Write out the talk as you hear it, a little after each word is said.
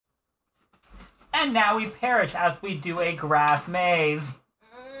And now we perish as we do a grass maze.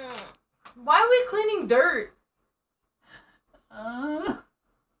 Why are we cleaning dirt? Why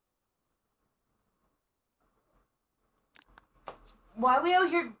are we out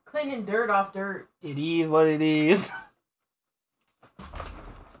here cleaning dirt off dirt? It is what it is.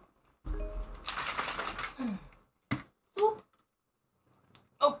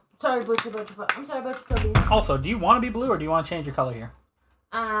 Oh, sorry about your foot. I'm sorry about your toe. Also, do you want to be blue or do you want to change your color here?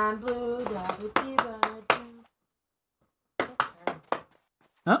 I'm blue.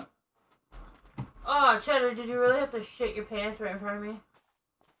 Huh? Oh, Cheddar, did you really have to shit your pants right in front of me?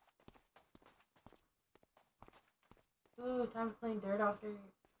 Ooh, time to clean dirt off dirt.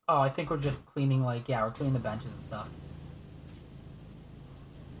 Oh, I think we're just cleaning, like, yeah, we're cleaning the benches and stuff.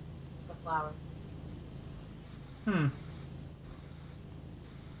 The flowers.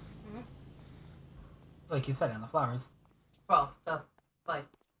 Like you said, on the flowers. Well, the, like,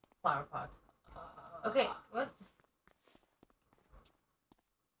 flower pots. Okay, what?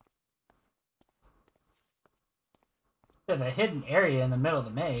 There's a hidden area in the middle of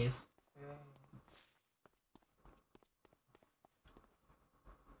the maze.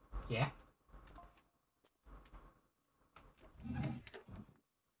 Yeah.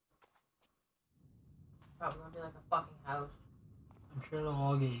 Probably gonna be like a fucking house. I'm sure it'll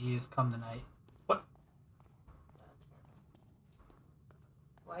all get used come the night. What?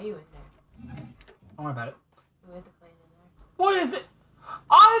 Why are you in there? Don't worry about it. We had to clean in there. What is it?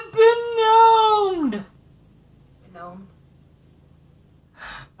 I've been gnomed! Gnome?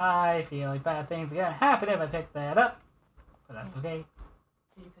 I feel like bad things are gonna happen if I pick that up. But that's okay.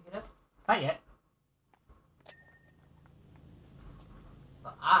 Did you pick it up? Not yet.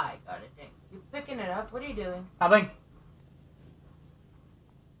 Well, I got it, Nick. You picking it up? What are you doing? Nothing.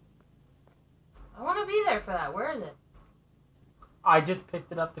 I want to be there for that. Where is it? I just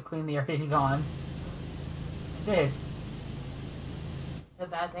picked it up to clean the area he's on. I did. The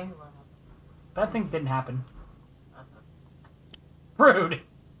bad things won't happen. Bad things didn't happen. Rude.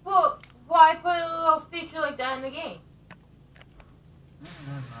 Well, why put a little feature like that in the game?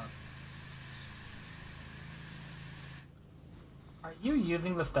 Are you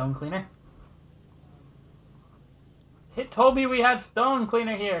using the stone cleaner? It told me we had stone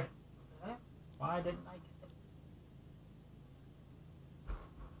cleaner here. Okay. Why didn't I get it?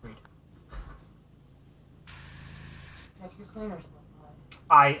 Rude. Check your cleaner stuff.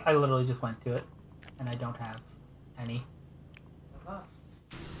 I literally just went to it, and I don't have any.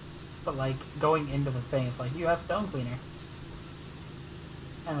 But like going into the thing, it's like you have stone cleaner,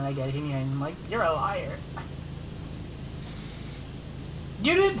 and then I get in here and I'm like, you're a liar.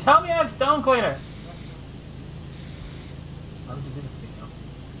 You didn't tell me I have stone cleaner. Why would you do this to yourself?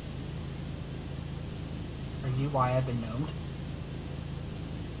 Are you why I've been gnomed?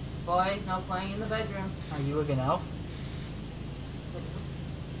 Boys, no playing in the bedroom. Are you a gnelf?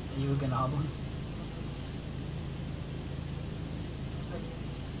 Are you a gnoblin?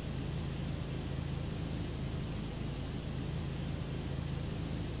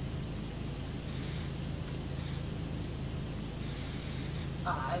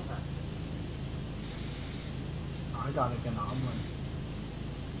 I got a gnoblin.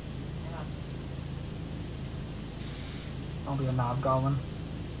 Yeah. I'll be a knobgoblin.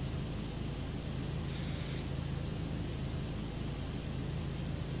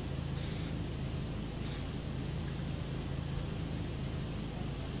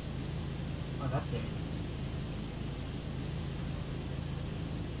 Oh, that's it.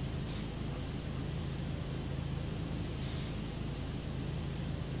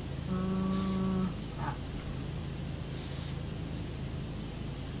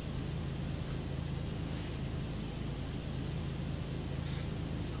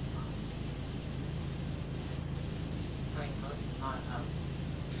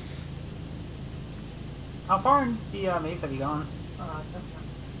 How far in the maze have you gone?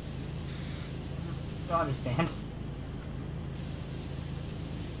 Don't understand.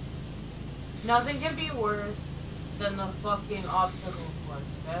 Nothing can be worse than the fucking obstacle course,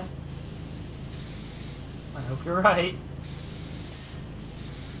 okay? I hope you're right.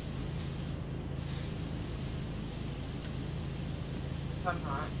 I'm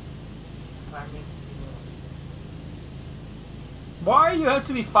not. Fire me. Why you have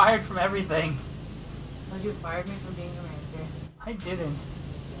to be fired from everything? Because you fired me from being a manager. I didn't.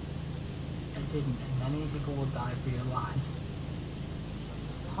 I didn't, and many people will die for your lies.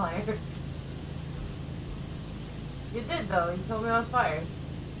 Liar. You did though, you told me I was fired.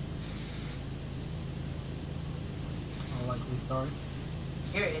 A likely story.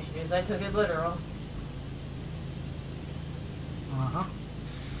 Your issues, I took it literal. Uh-huh.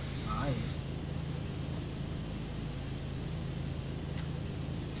 Nice.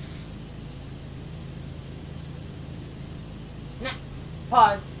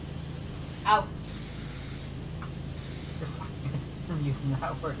 Pause. Out. Just I'm using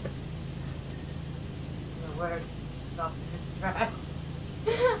that word. The word. Stop the trash.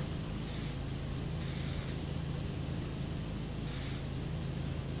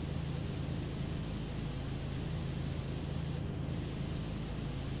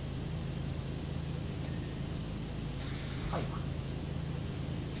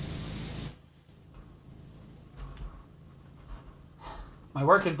 My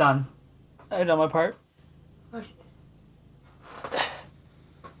work is done. I've done my part. Push it.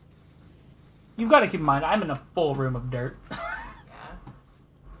 You've got to keep in mind, I'm in a full room of dirt. Yeah.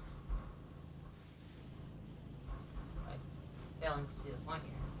 Like, failing to see the point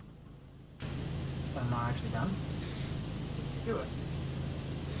here. I'm not actually done. Do it.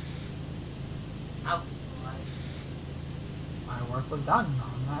 Out. My work was done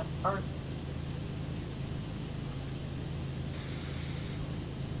on that part.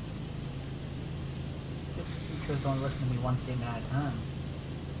 Just don't listen to me one statement at a time.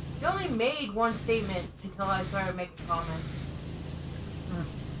 You only made one statement until I started making comments.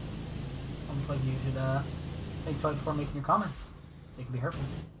 Almost like you should think twice before making your comments. They can be hurtful.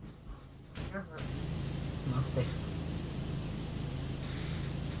 You're hurt. No space.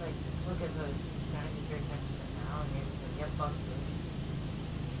 Like, look at the trying to get your attention right now, and you're gonna get fucked with.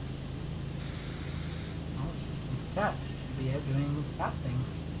 Oh, she's a cat. She should be out doing cat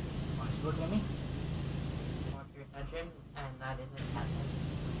things. Why is she looking at me? Want your attention, and that is a cat thing.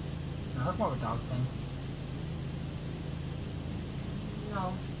 No, that's more of a dog thing.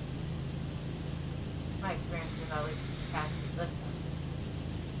 No. My experience with at least cats is this one.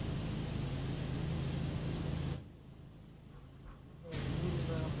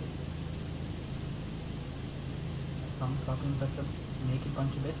 Some fucking such a naked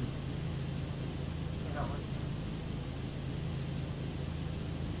bunch of bitches. They don't listen.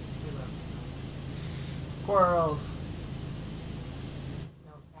 We love them. Squirrels!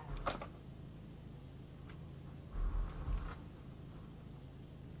 No cats.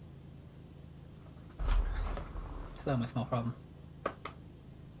 That my smell problem.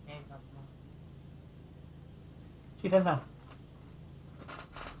 Ain't nothing. She says no.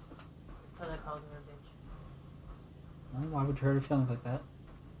 Because I called her a bitch. Well, why would you hurt her feelings like that?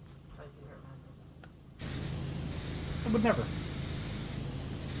 Because you hurt my feelings. I would never.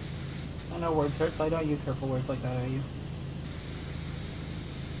 I know words hurt, so I don't use hurtful words like that at you.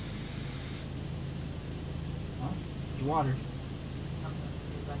 Well, you watered.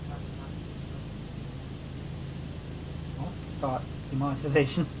 Well, thought.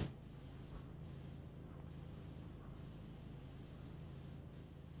 Demonetization.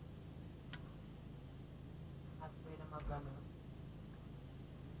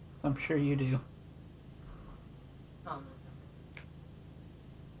 I'm sure you do.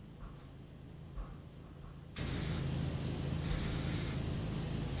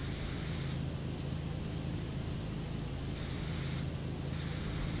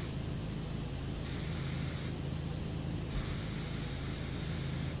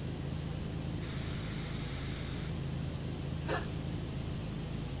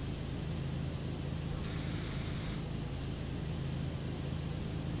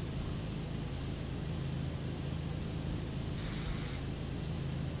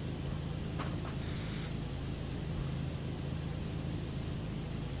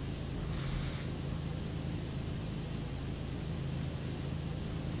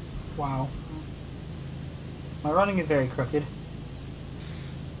 Wow. My running is very crooked.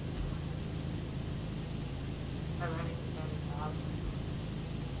 My running is very loud.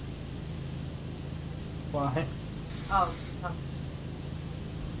 Why? Oh,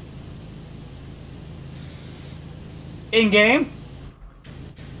 In game?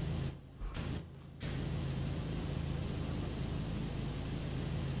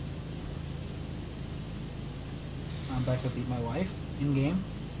 I'm back to beat my wife. In game?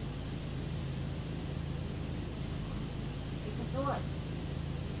 you can do it.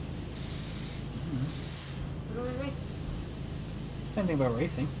 What are we racing? Same thing about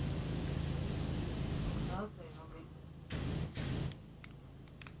racing. Okay, okay.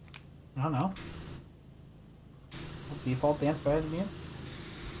 I don't know. Default dance by me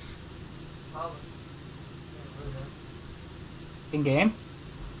Probably. in game?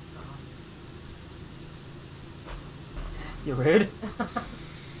 Uh-huh. You're rude.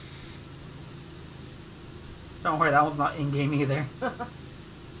 Don't worry, that one's not in game either.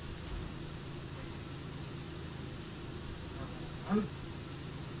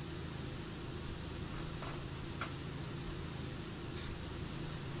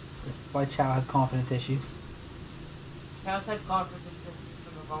 Why Chow has confidence issues. Outside confidence.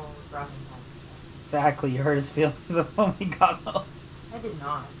 phone when we brought him home. Exactly, you hurt his feelings when we got home. I did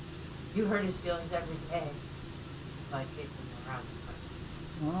not. You hurt his feelings every day. By chasing him around.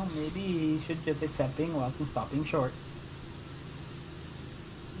 Well, maybe he should just accept being loved and stop being short.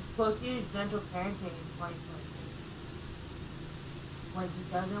 He's supposed to use gentle parenting in 2022. When he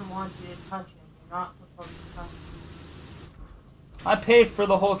doesn't want you to touch him, you're not supposed to touch him. I paid for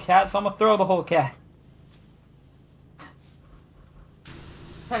the whole cat, so I'm gonna throw the whole cat.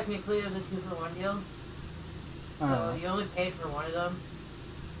 Technically, it was a 2-for-1 deal. So you only paid for one of them.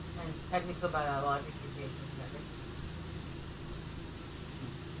 And technically, by that logic, you paid for the other.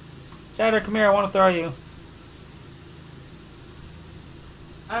 Cheddar, come here, I want to throw you.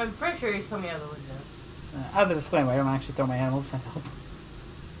 I'm pretty sure he's coming out of the window. As a disclaimer, I don't actually throw my animals.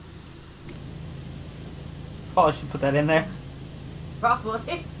 Probably should put that in there.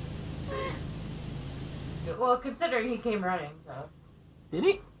 Probably. Well, considering he came running, so. Did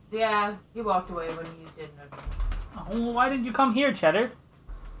he? Yeah, he walked away when you didn't notice. Oh, why didn't you come here, Cheddar?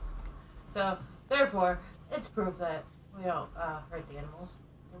 So, therefore, it's proof that we don't hurt the animals.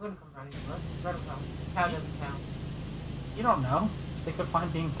 They wouldn't come running to us. Run them home. Cow doesn't count. You don't know. They could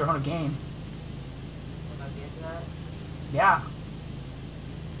find being thrown a game. They might be into that. Yeah.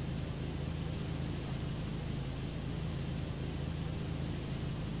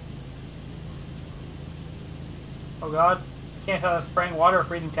 Oh god. Can't spraying water or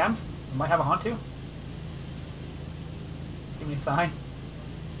freezing temps. I might have a hunt to. Give me a sign.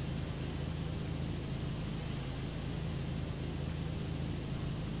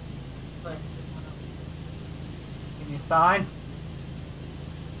 But Give me a sign.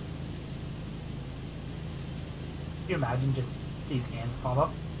 Can you imagine just these games pop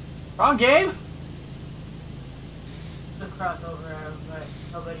up? Wrong game! the crossover, but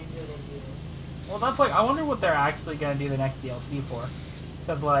nobody knew they did it. Well, that's like, I wonder what they're actually going to do the next DLC for.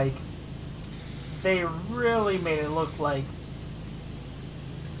 Because, like, they really made it look like,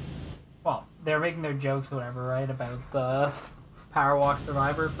 well, they're making their jokes or whatever, right, about the PowerWash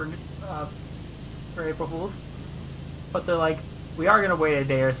Survivor for April Fools. But they're like, we are going to wait a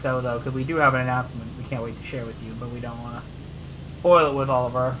day or so, though, because we do have an announcement we can't wait to share with you, but we don't want to spoil it with all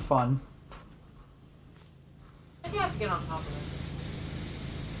of our fun. I think I have to get on top of it.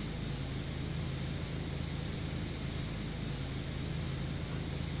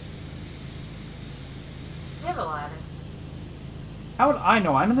 We have a ladder. How would I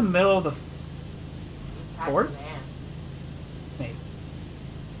know? I'm in the middle of the Pack fort? the van. Maybe.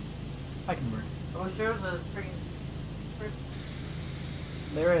 I can work. I was sure it was a freaking...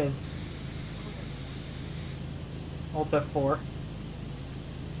 There it is. Alt F4.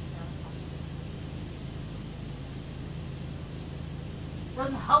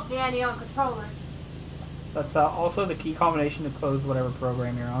 Doesn't help me any on controller. That's also the key combination to close whatever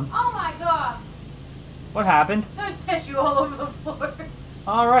program you're on. Oh my god! What happened? There's tissue all over the floor.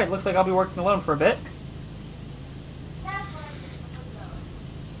 Alright, looks like I'll be working alone for a bit. That's what I did from the door.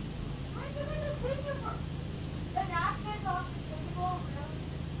 Where are you getting the tissue from? The napkins off the table,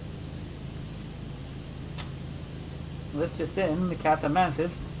 really? This just in, the cats and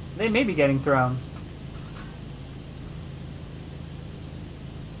manses, they may be getting thrown.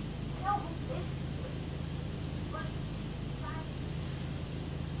 No, who did what?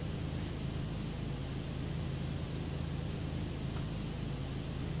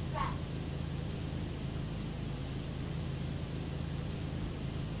 That.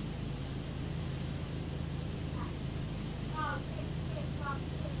 Oh,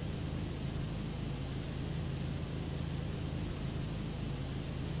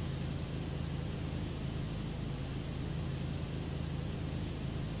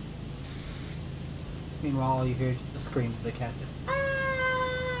 Meanwhile, all you hear is the screams of the cat.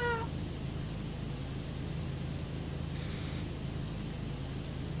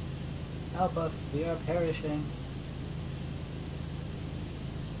 Help us, we are perishing.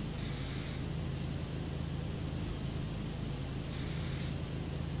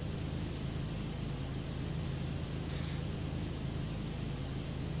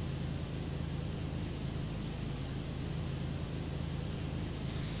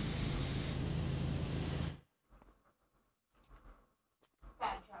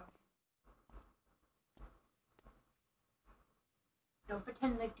 Bad job. Don't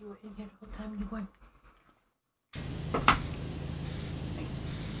pretend like you were in here the whole time you weren't.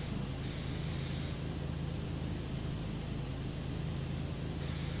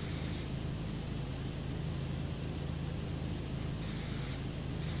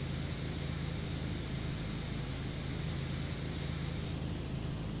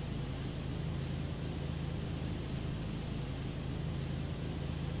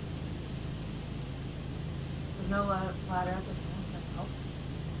 ladder at the moment, that helps.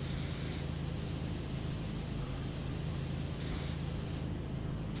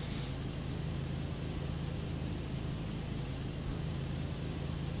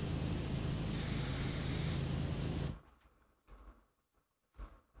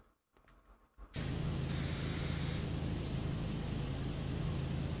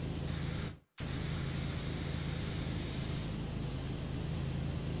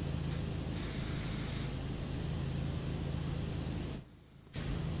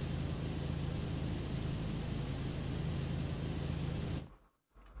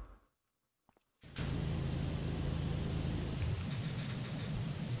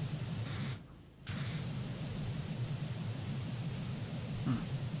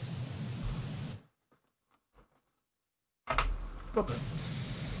 Okay.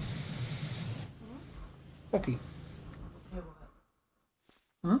 Okay. Okay, what?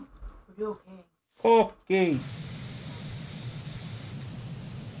 Hmm? We'll be okay. Okay.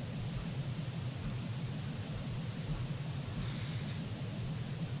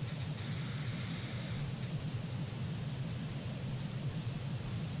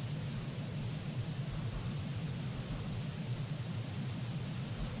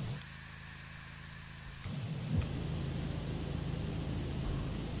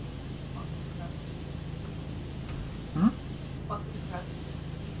 Hmm? Fucking trust.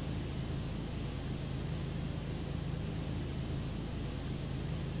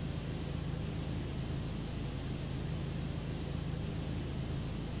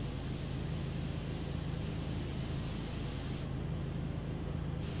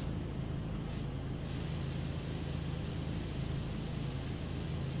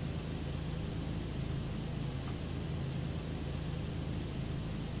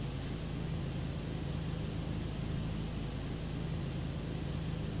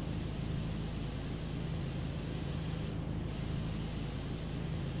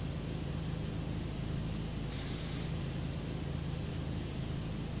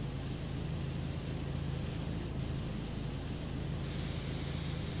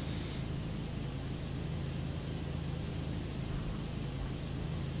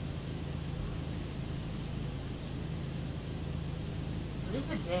 What is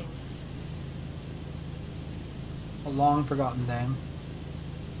a ding? A long forgotten thing.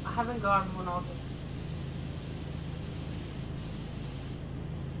 I haven't gotten one all day.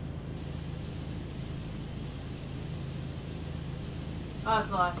 Oh, that's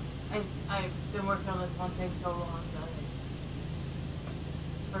a lot. I've been working on this one thing so long that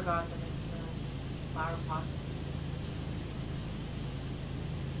I forgot that it's the flower pot.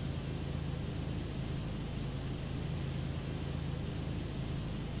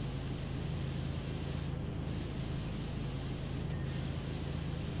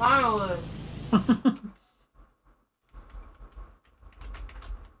 Finally!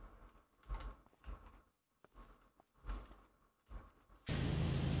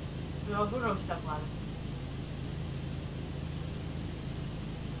 No, who knows step ladder?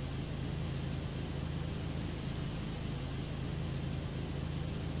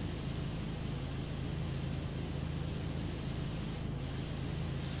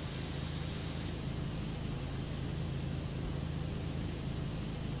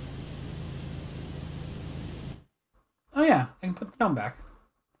 Oh yeah, I can put the dome back.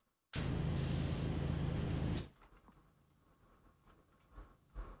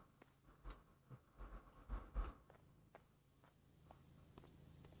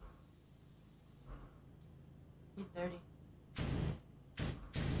 He's dirty.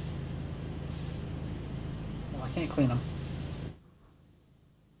 Well, I can't clean them.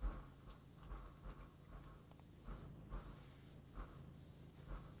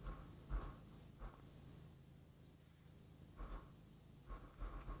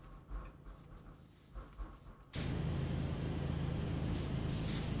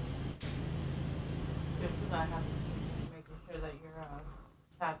 Just because I have to making sure that your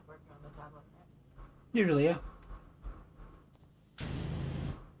chat's working on the tablet. Usually, yeah.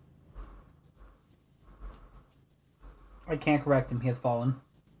 I can't correct him. He has fallen.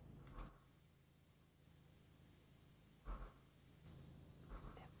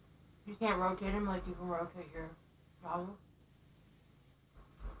 You can't rotate him like you can rotate your novel?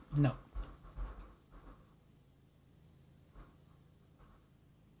 No.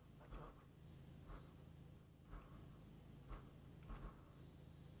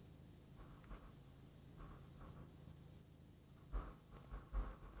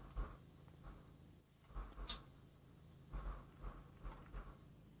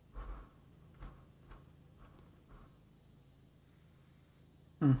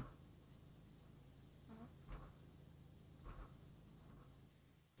 Hmm.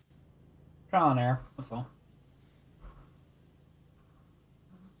 Trial and error. That's all.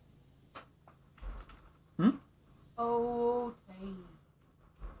 Hmm? Okay.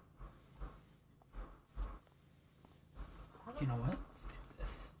 You know what? Let's do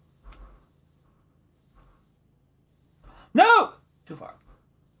this. No! Too far.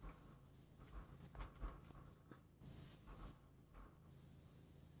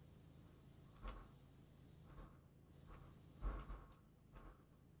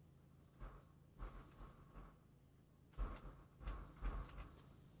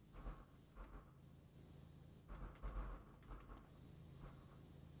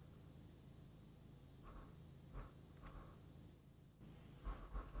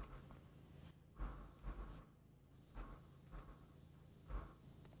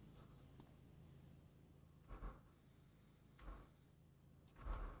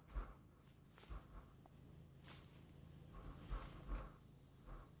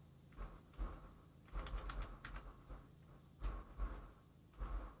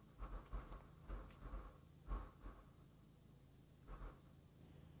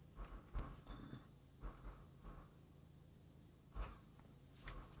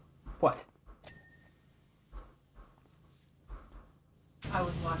 What? I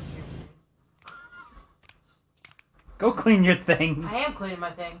was watching your video. Go clean your things. I am cleaning my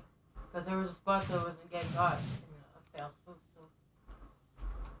thing. Because there was a spot that wasn't getting got. I failed.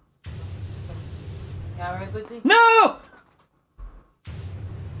 Yeah, right, Bootsy? No! The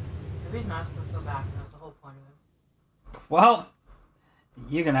reason I was supposed to go back, that's the whole point of it. Well,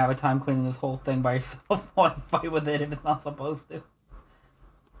 you're gonna have a time cleaning this whole thing by yourself while you fight with it if it's not supposed to.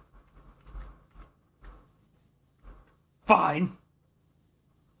 Fine.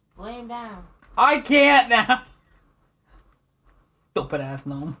 Blame down. I can't now. Stupid ass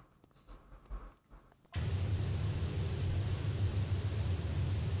gnome.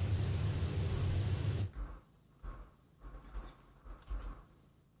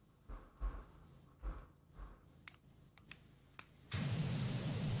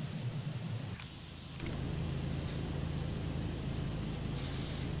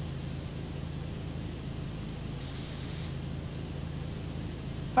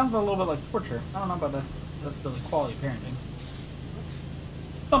 Sounds a little bit like torture. I don't know about this. That's really quality parenting.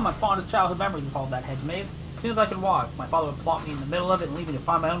 Some of my fondest childhood memories involved that hedge maze. As soon as I could walk, my father would plop me in the middle of it and leave me to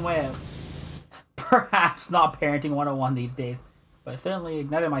find my own way out. Perhaps not parenting 101 these days, but it certainly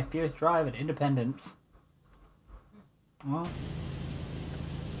ignited my fierce drive and independence. Well,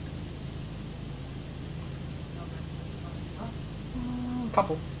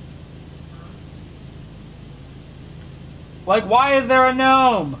 couple. Like, why is there a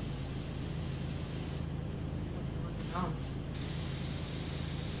gnome?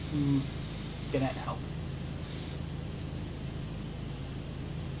 Gonna help.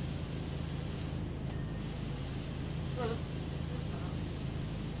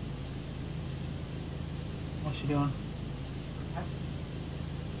 What's she doing?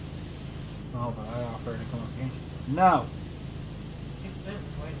 Oh, but I offered to come up here. No!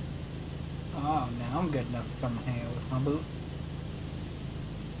 Oh, now I'm good enough to come hang out with my boot.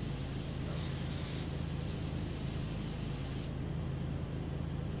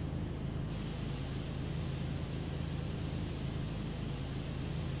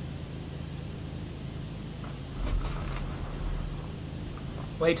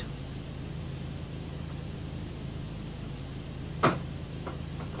 Wait.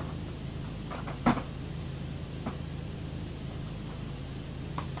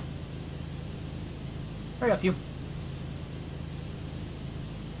 Hurry up, you.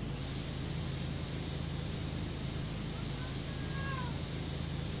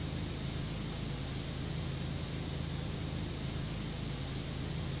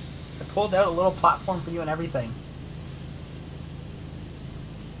 I pulled out a little platform for you and everything.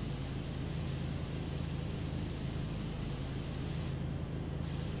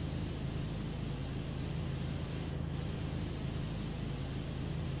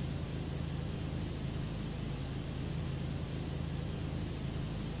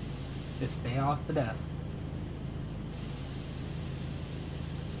 Just stay off the desk.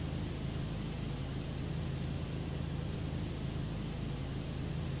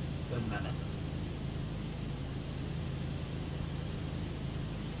 Good minute.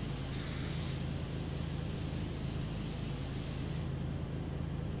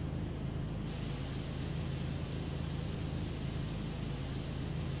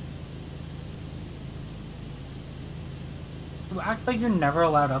 You act like you're never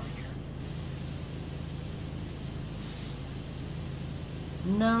allowed up here.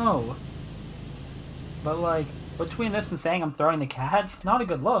 No. But like, between this and saying I'm throwing the cat, it's not a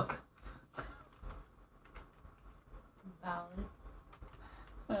good look.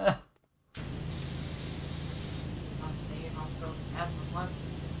 Well,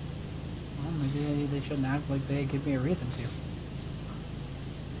 maybe they shouldn't act like they give me a reason to.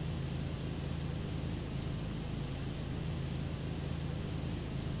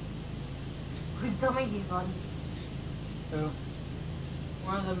 Who's telling these ones? Who?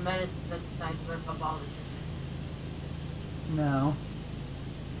 One of the medicines that decides to rip up all the shit. No.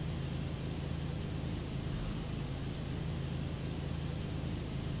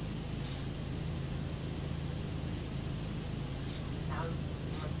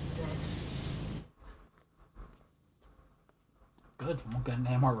 Good, you won't get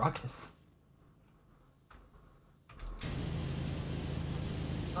any more ruckus.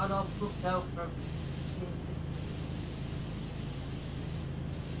 Got all pooped out from...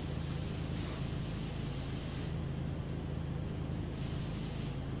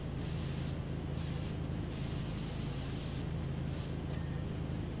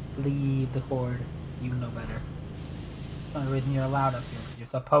 Lead the horde. You know better. That's the only reason you're allowed up here. You're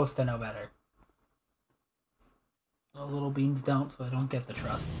supposed to know better. Those little beans don't, so I don't get the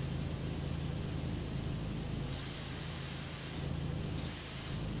trust.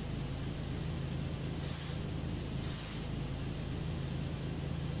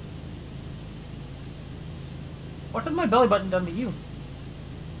 What has my belly button done to you?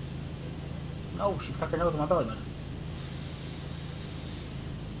 No, she stuck her nose in my belly button.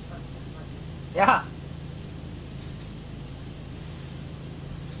 Yeah.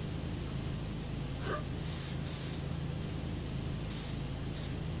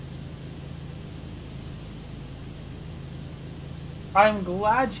 I'm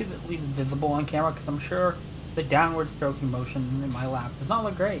glad she's at least visible on camera, because I'm sure the downward stroking motion in my lap does not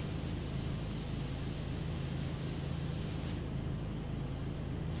look great.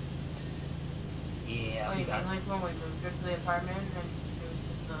 Yeah, Oh, you mean like when we moved her to the apartment and she was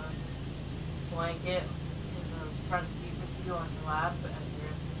just a blanket in the front seat with you on your lap and you're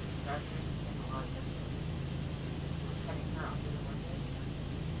in the stretcher and a lot of different. Petting her under the window.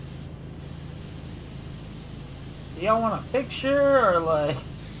 Do y'all want a picture, or like...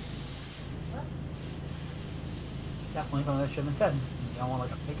 What? Definitely something that should have been said. Do y'all want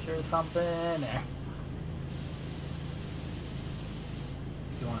like a picture or something, or...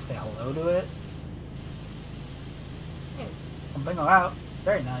 Do you want to say hello to it? Hey. Something out.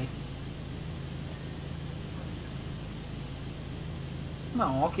 Very nice. No,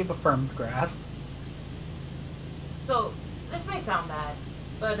 I'll keep a firm grasp. So, this may sound bad,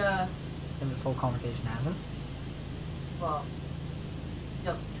 but And this whole conversation hasn't. well,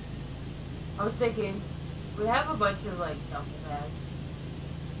 no. I was thinking, we have a bunch of, like, duffel bags.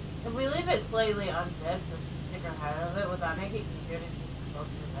 If we leave it slightly unzipped and stick our head out of it, would that make it easier to keep close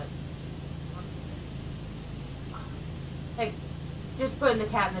to it? Like, just putting the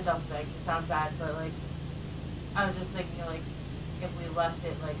cat in the duffel bag, it sounds bad, but, like, I was just thinking, like, if we left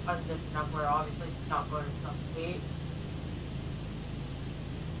it, like, unzipped enough where obviously it's not going to suffocate.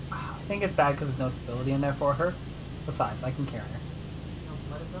 I think it's bad because there's no stability in there for her. Besides, I can carry her. No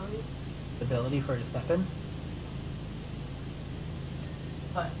blood ability? Stability for her to step in.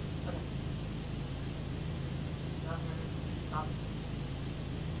 But, okay. Stop.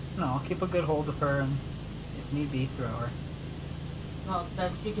 No, I'll keep a good hold of her and, if need be, throw her. Well,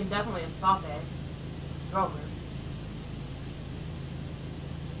 then she can definitely stop it. Throw her.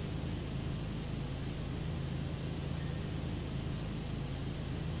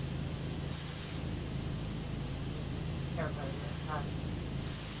 Terrified of her.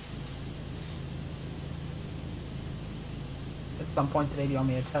 At some point today, do you want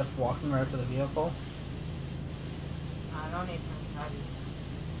me to test walking her out to the vehicle? I don't need to try to.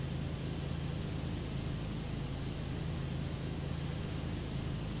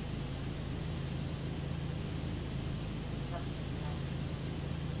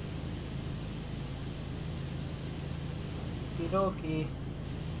 Okie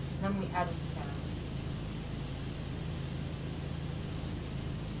Then we add it down.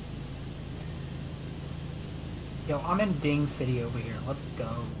 Yo, I'm in Ding City over here. Let's go.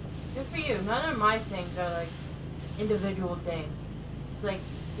 Good for you. None of my things are like individual things. It's like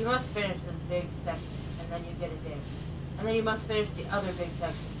you must finish this big section and then you get a ding. And then you must finish the other big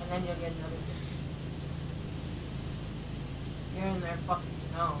section and then you'll get another ding. You're in there fucking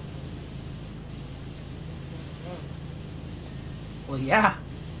no. Well, yeah.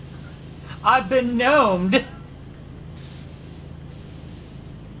 I've been gnomed. Do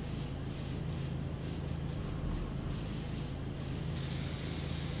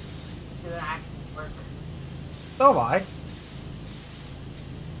an action work. So have I.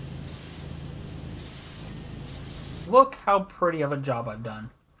 Look how pretty of a job I've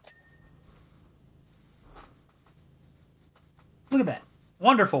done. Look at that.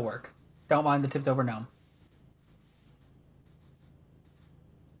 Wonderful work. Don't mind the tipped over gnome.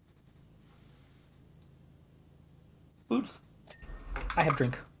 Oops. I have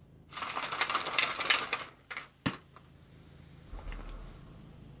drink.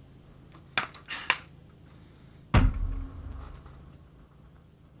 Oh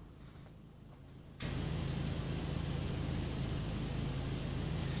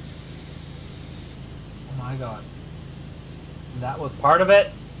my god. That was part of it?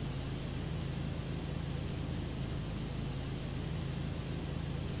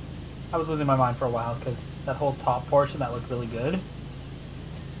 I was losing my mind for a while because that whole top portion that looked really good,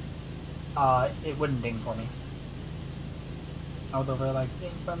 it wouldn't ding for me. I was over there like,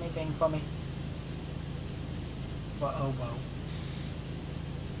 ding for me, ding for me. Whoa, whoa.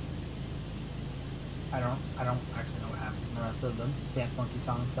 I don't actually know what happens in the rest of the Dance Monkey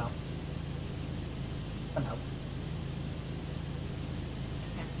song itself. Some help.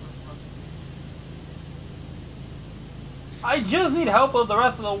 I just need help with the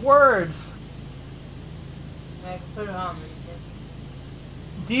rest of the words. I can put it on.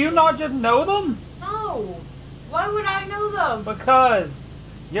 Do you not just know them? No. Why would I know them? Because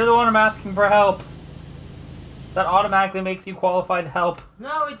you're the one I'm asking for help. That automatically makes you qualified to help.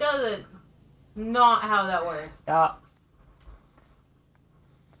 No, it doesn't. Not how that works. Yeah.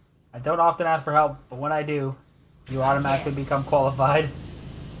 I don't often ask for help, but when I do, you automatically become qualified.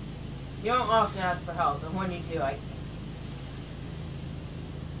 You don't often ask for help, and when you do, I can't.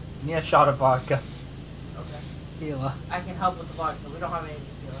 Need a shot of vodka. Okay. Tequila. I can help with the vodka. We don't have any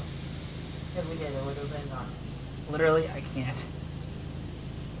tequila. If we did, it would have been gone. Literally, I can't.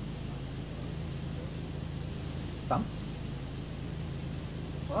 Some?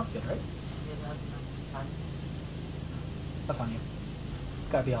 Well, that's good, right? That's on you.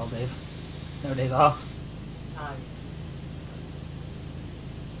 It's gotta be all days. No days off.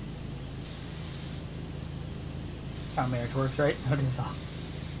 How marriage works, right? No days off.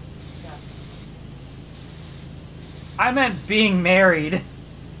 Yeah. I meant being married.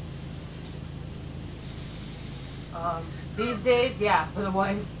 These days, yeah, for the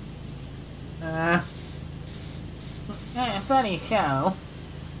wife. Funny show.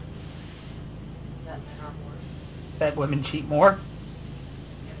 That men are more. That women cheat more.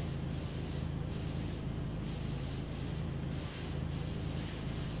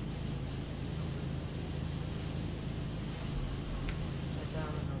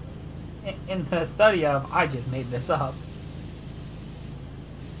 In the study of, I just made this up.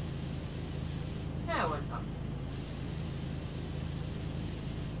 Yeah, we're talking.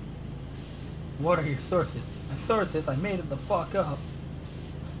 What are your sources? My sources, I made it the fuck up.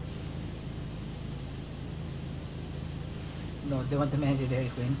 No, they want to manage your Dairy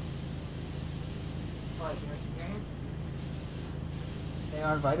Queen. What, your experience? They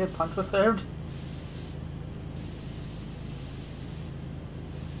are invited, punch was served.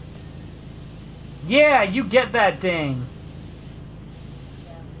 Yeah, you get that ding!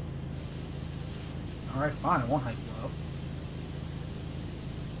 Yeah. Alright, fine, I won't hype you up.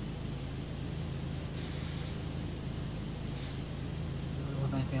 There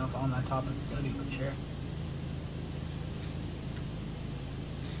wasn't anything else on that topic to study, but sure.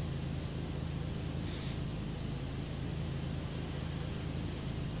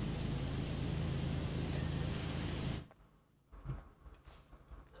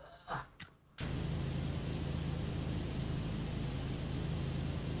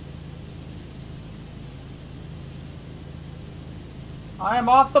 I am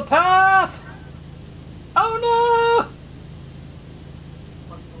off the path! Oh no!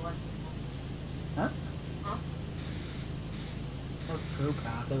 What's the one? Huh? Huh? No true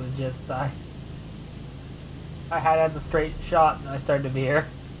path, it was just I had the straight shot and I started to veer.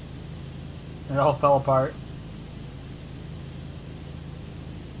 And it all fell apart.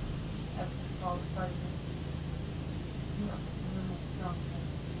 That's all started. No,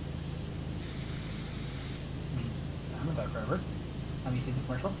 I'm gonna die forever. Have you seen the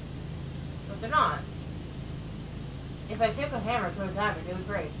commercial? but they're not. If I took a hammer to a diamond, it would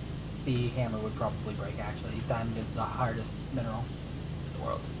break. The hammer would probably break, actually. Diamond is the hardest mineral in the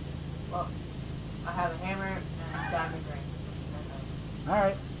world. Well, I have a hammer and a diamond ring.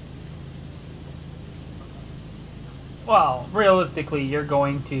 Alright. Well, realistically, you're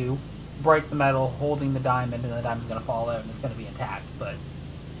going to break the metal holding the diamond, and the diamond's going to fall out, and it's going to be intact, but...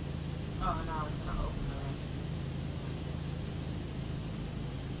 Oh no, it's gonna open the ring.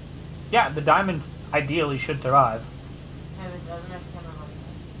 Yeah, the diamond ideally should survive. And it doesn't have to come out like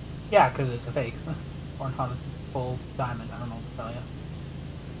that. Yeah, because it's a fake. Or not a full diamond, I don't know what to tell you.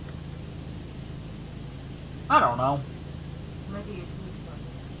 I don't know. Might be a huge one.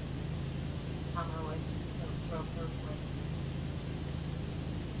 On my way.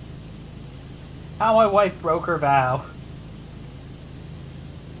 How my wife broke her vow.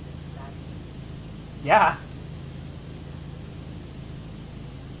 Yeah.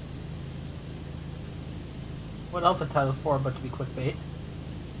 What else are titles for but to be clickbait?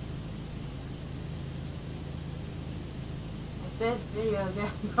 If this video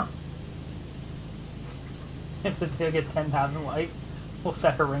gets If the video gets 10,000 likes, we'll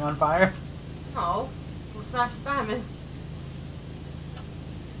set her ring on fire. no, we'll smash the diamond.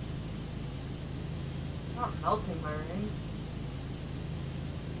 I'm not melting my ring.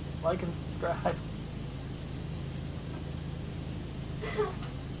 Like and subscribe.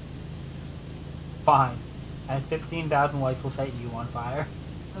 Fine. At 15,000 likes, we'll set you on fire.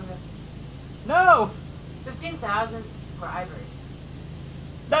 Okay. No! 15,000 subscribers.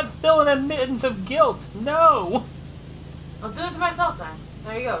 That's still an admittance of guilt. No! I'll do it to myself then.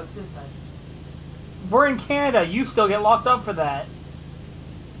 There you go, suicide. We're in Canada. You still get locked up for that.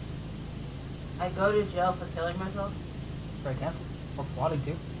 I go to jail for killing myself? For attempt. Or plotting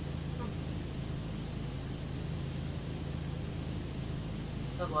to.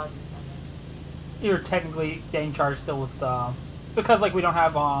 The logic. You're technically getting charged still with, because, like, we don't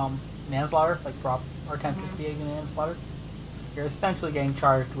have, manslaughter, like, prop, or attempted manslaughter. You're essentially getting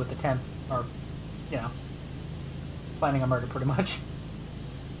charged with attempt, or, you know, planning a murder, pretty much.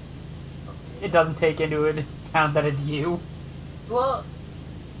 It doesn't take into account that it's you. Well,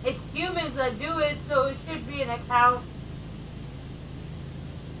 it's humans that do it, so it should be an account.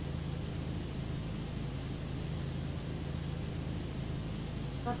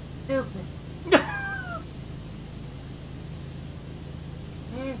 That's stupid.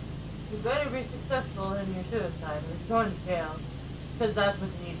 You better be successful in your suicide or going to jail. Because that's what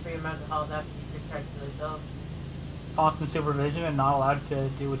you need for your mental health after you return to yourself. Constant supervision and not allowed to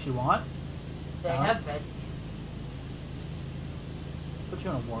do what you want. They have beds. Put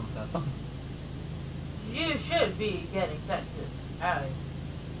you in a war with that, though. You should be getting sent to alley.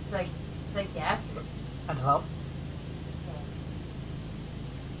 It's like psychiatric. Mental health.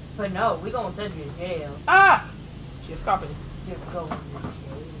 But no, we gonna send you to jail. Ah! She escaped. You're going to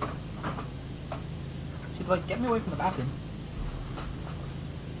jail. She's like, get me away from the bathroom.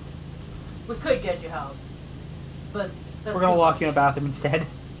 We could get you help. But We're gonna lock you in a bathroom instead.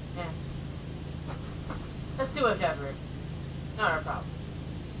 Yeah. That's too much effort. Not our problem.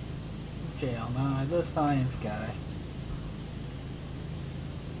 Jail, no, the science guy.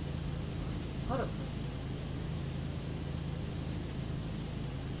 What a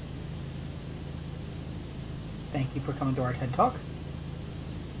Thank you for coming to our TED Talk.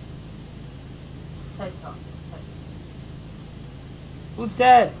 TED Talk. Who's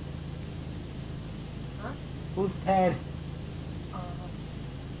dead? Huh? Who's Ted?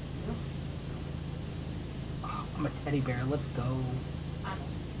 You? Oh, I'm a teddy bear. Let's go. I know.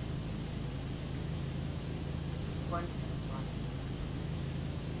 One.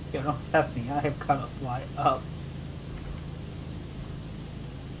 Yo, don't test me. I have cut a fly up.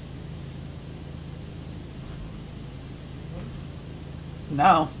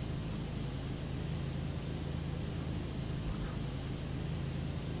 No.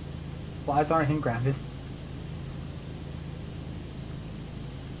 Flies aren't in grounded.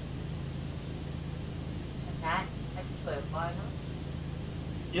 And that, I can put a fly on.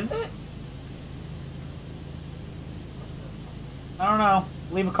 Is it? I don't know.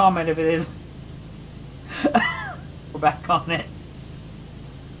 Leave a comment if it is. We're back on it. It's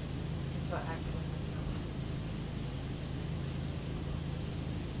what actually.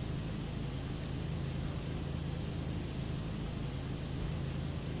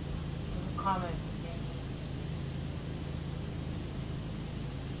 Leave a comment.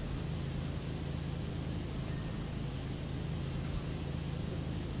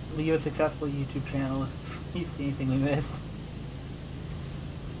 Leave a successful YouTube channel if you see anything we missed.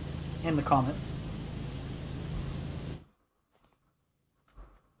 In the comments.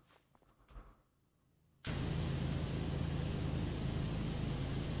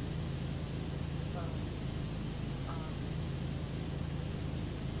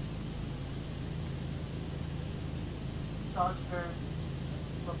 Thoughts for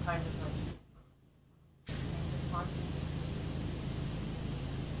what kind of like responses?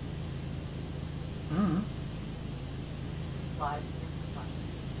 Live.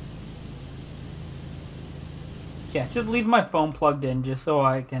 Yeah, just leave my phone plugged in just so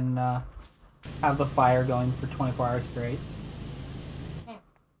I can have the fire going for 24 hours straight. Yeah.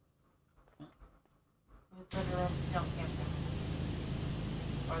 It's literally no camping.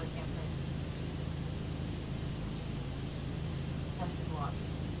 Or the campsite.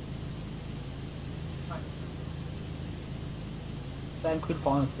 Does that include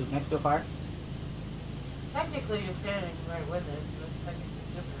falling asleep next to a fire? Technically, you're standing right with it, so it's technically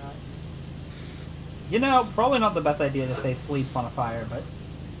super hot. You know, probably not the best idea to say sleep on a fire, but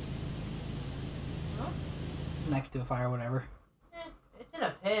Huh? next to a fire, whatever. It's in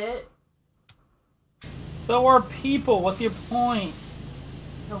a pit. So are people. What's your point?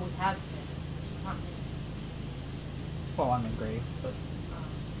 No, we have pits. Not me. Well, I'm in grave, but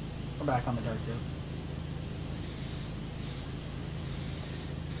we're back on the dirt too.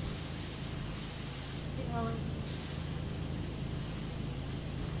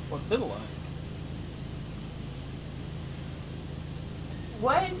 What's it like?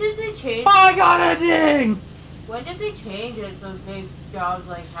 When did they change? Oh, I got a ding! When did they change it so big jobs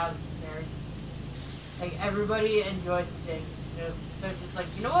like have there? Like everybody enjoys things. They're just like,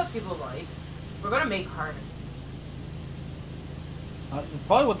 you know what people like? We're gonna make harder. It's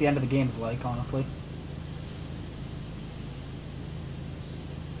probably what the end of the game is like, honestly.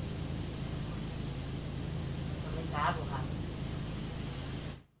 Something bad will happen.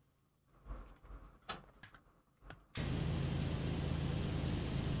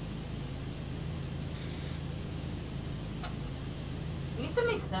 It used to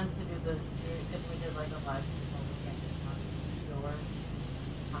make sense to do this if we did like a live stream we get this on your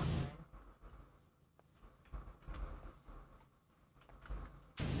online.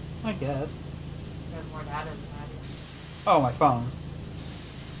 I guess. There's more data than that. Oh, my phone.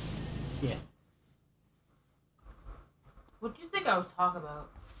 Yeah. What do you think I was talking about?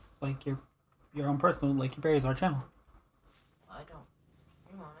 Like your own personal, like your Barry's our channel. Well, I don't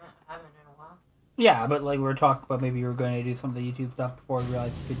stream on it. I haven't in a while. Yeah, but like we were talking about maybe you were going to do some of the YouTube stuff before you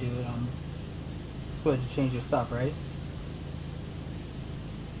realized you could do it on Twitch to change your stuff, right?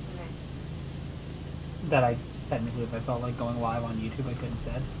 Okay. That I technically, if I felt like going live on YouTube, I couldn't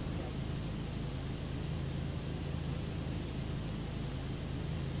said.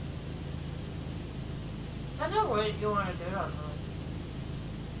 I know what you want to do on the.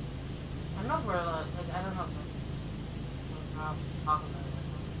 I know where like I don't know if I'll talk about it.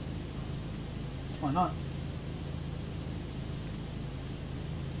 Why not?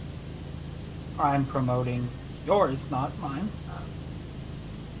 I'm promoting yours, not mine.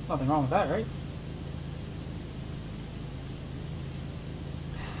 Nothing wrong with that, right?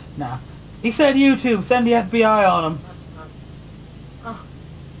 Nah. He said YouTube, send the FBI on him. Oh,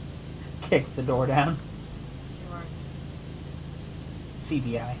 Kick the door down. you weren't.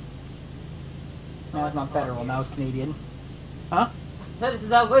 CBI. No, it's not federal, now it's Canadian. Huh? Is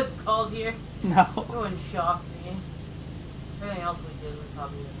that what it's called here? No. It wouldn't shock me. Everything else we did was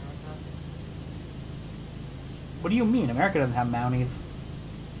probably America. What do you mean? America doesn't have Mounties.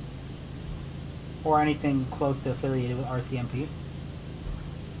 Or anything close to affiliated with RCMP.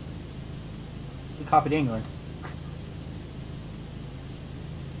 We copied England.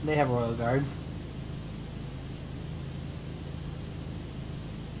 They have Royal Guards.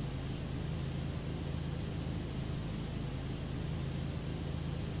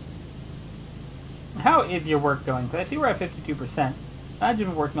 How is your work going? Because I see we're at 52%. I've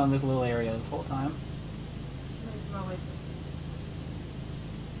been working on this little area this whole time.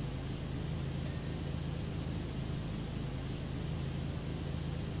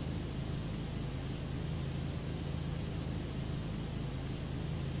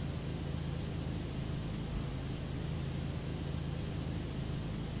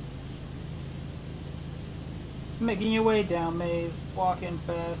 Making your way down, Maze. Walking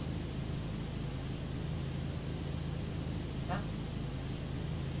fast.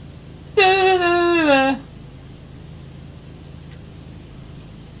 Da-da-da-da-da.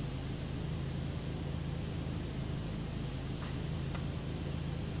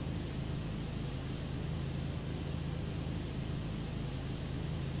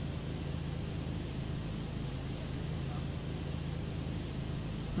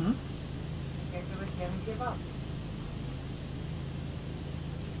 Hmm? Give up.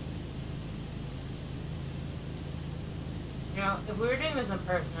 You know, if we were doing this in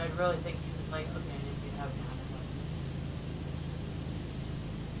person, I'd really think he was like, okay, if you have to have it.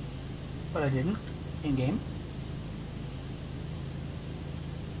 But I didn't. In game.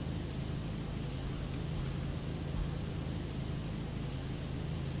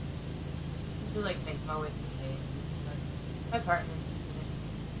 Just like make my way through the game. My partner.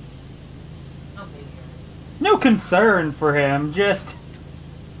 No big deal. No concern for him, just...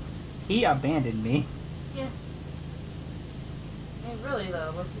 He abandoned me. Yeah. Hey, really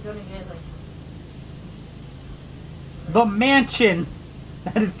though, what's he gonna get like? The mansion!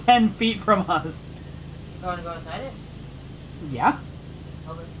 That is 10 feet from us. You going to go inside it? Yeah?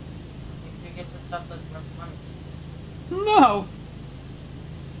 Well, then, make sure you get the stuff that's worth money. No!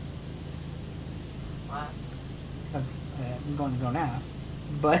 I'm going to go now.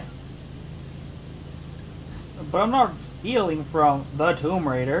 But I'm not stealing from the Tomb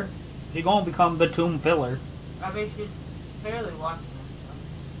Raider. She's going to become the Tomb Filler. I mean, she's fairly watching this stuff.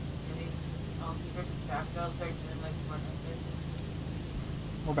 Maybe I'll keep her distracted. I'll start doing like more things.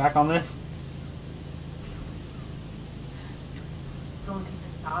 We're back on this. Don't keep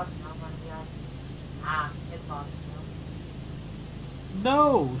the dogs now, my God. Ah, it's possible.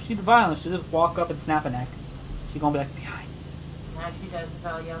 No, she's violent. She'll just walk up and snap a neck. She's going to be like, behind. Now she does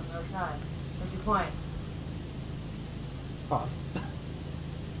tell you no shot. What's your point? Pause.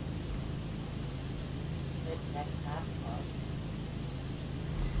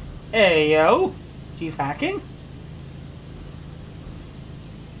 Hey, yo. She's hacking?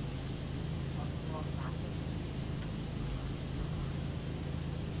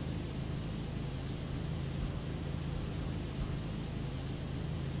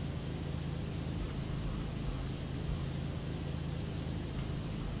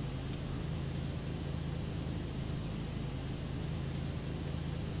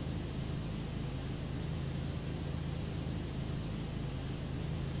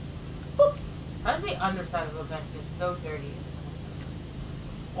 How does the underside of a bench get so dirty?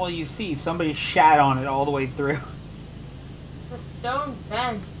 Well, you see, somebody shat on it all the way through. It's a stone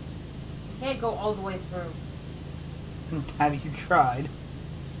bench. You can't go all the way through. Have you tried?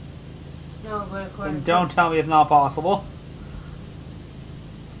 No, but according And don't tell me it's not possible.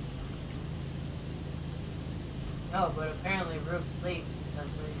 No, but apparently roof leaks because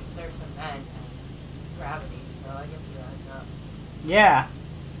there's cement and gravity, so I guess it adds up. Yeah.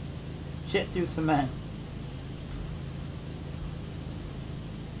 Shit through cement.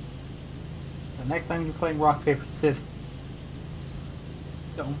 The next time you're playing rock, paper, scissors,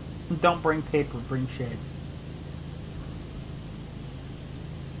 don't bring paper, bring shit.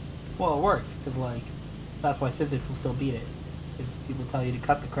 Well, it works, because, like, that's why scissors will still beat it. Because people tell you to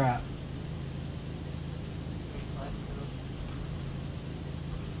cut the crap.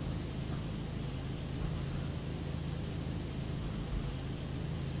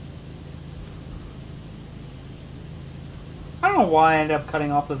 I don't know why I ended up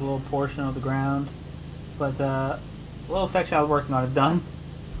cutting off this little portion of the ground, but the little section I was working on is done.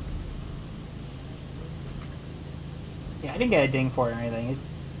 Yeah, I didn't get a ding for it or anything.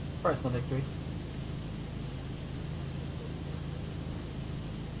 It's personal victory.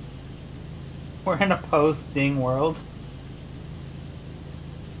 We're in a post-ding world.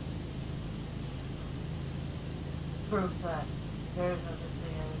 Proof that there's other thing.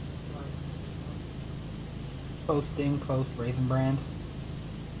 Post-ding, post-raisin brand.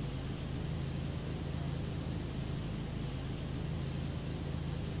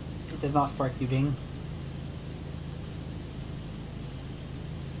 It does not strike you, ding.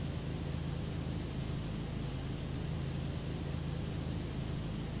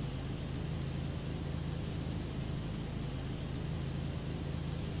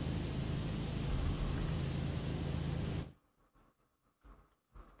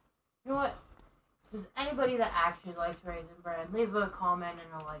 You know what? Does anybody that actually likes Raisin Bran, leave a comment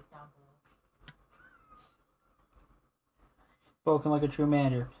and a like down below. Spoken like a true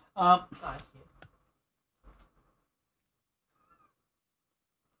manager. Got you.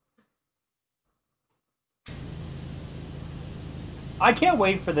 I can't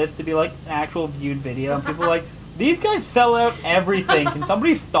wait for this to be like an actual viewed video. And people are like, these guys sell out everything. Can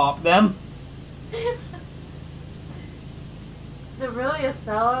somebody stop them? Is it really a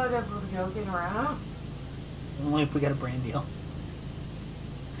sellout if we're joking around? Only if we get a brand deal.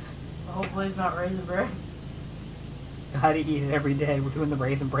 Hopefully it's not Raisin Bran. Gotta eat it every day. We're doing the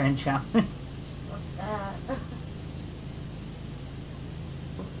Raisin Bran challenge. What's that?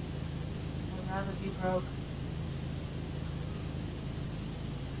 I'd rather be broke.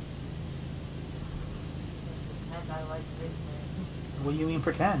 And I like Raisin Bran. What do you mean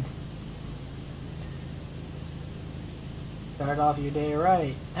pretend? Start off your day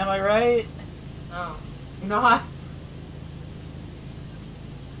right. Am I right? No. You're not.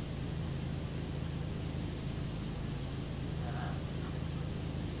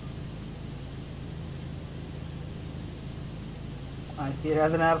 I see it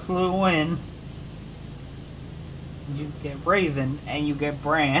as an absolute win. You get raisin and you get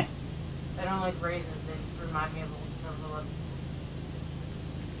bran. I don't like raisins. They just remind me of old.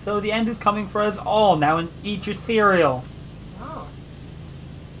 So the end is coming for us all. Now and eat your cereal. No.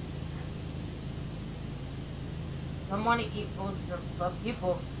 I want to eat food for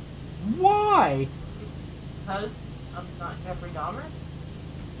people. Why? Because I'm not Jeffrey Dahmer.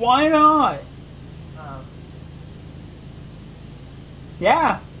 Why not? Um,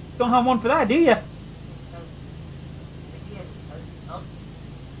 Yeah. Don't have one for that, do you? because maybe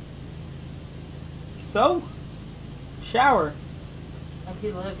So? Shower. Like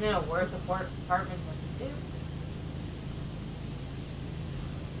he lived in a worse apartment than you do.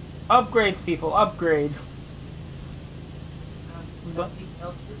 Upgrades, people. Upgrades. But he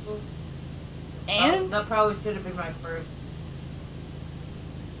kills people. And? That probably should have been my first.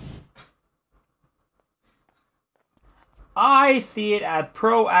 I see it as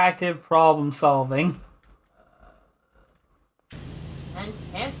proactive problem solving. And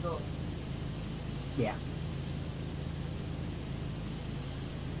cancel. Yeah.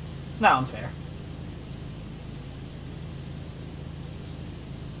 That one's fair.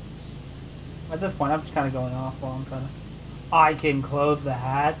 At this point, I'm just kind of going off while I'm trying to... I can close the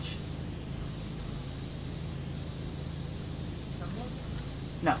hatch.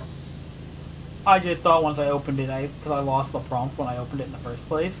 No. I just thought once I opened it, because I lost the prompt when I opened it in the first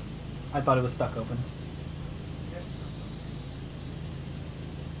place, I thought it was stuck open.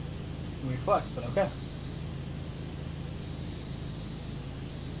 Weird flex, but okay.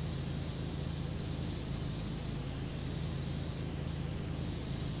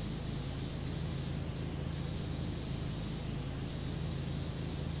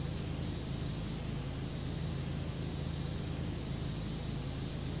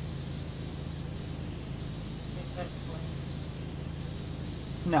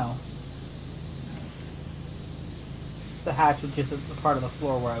 No. The hatch was just a part of the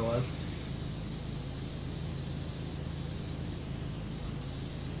floor where I was.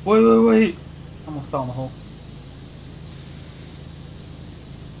 Wait. Almost fell in the hole.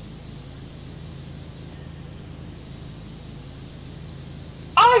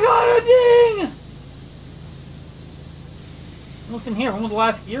 I got a ding! Listen here, when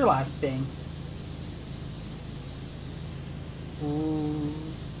was your last ding? Ooh.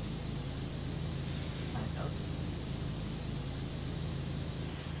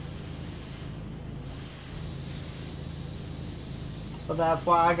 So that's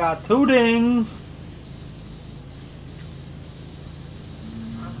why I got 2 dings.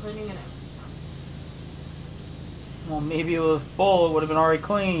 I'm cleaning it out. Well, maybe it was full, it would have been already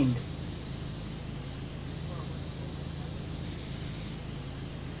cleaned.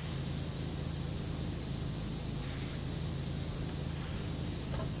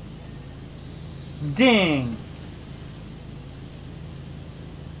 Ding!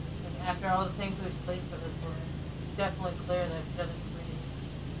 After all the things we've played for this one, it's definitely clear that it doesn't clean.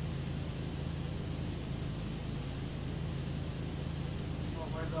 Well,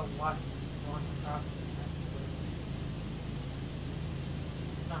 we're going to watch one Croft.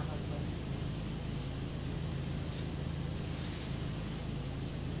 Not like that.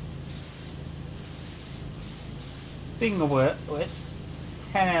 Speaking of which,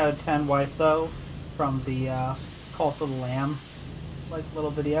 10 out of 10 wife though, from the Cult of the Lamb, like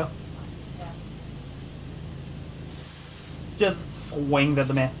little video. Yeah. Just swinged at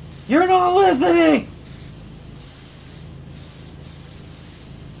the man. You're not listening!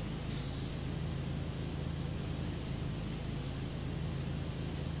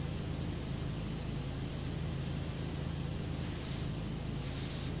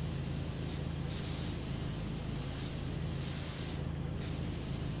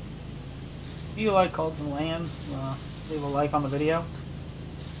 If you like Cults and Lambs, leave a like on the video.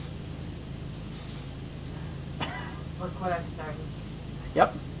 Look what I started.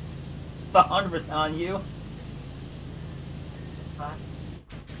 Yep. It's 100% on you. It's fine.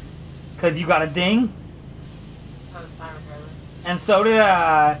 Because you got a ding. I was fine regardless. And so did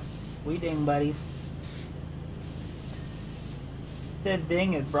I. We ding buddies. This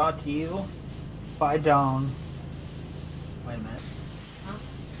ding is brought to you by Dong. Wait a minute. Huh?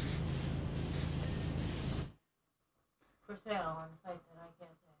 For sale on a site that I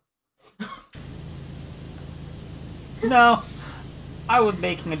can't say. No. I was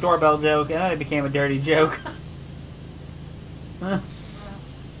making a doorbell joke and then it became a dirty joke.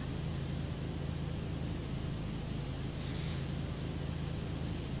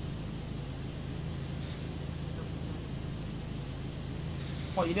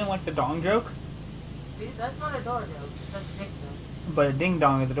 What, you didn't like the dong joke? See, that's not a door joke. That's a dick joke. But a ding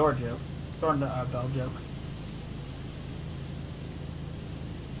dong is a door joke. Door bell joke.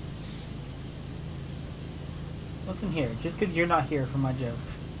 Listen here, just because you're not here for my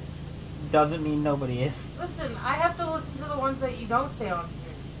jokes doesn't mean nobody is. Listen, I have to listen to the ones that you don't say on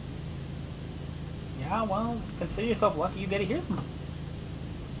here. Yeah, well, consider yourself lucky you get to hear them.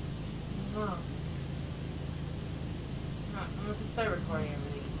 No. I'm going to start recording everything.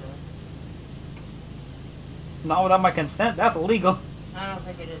 Not without my consent, that's illegal. I don't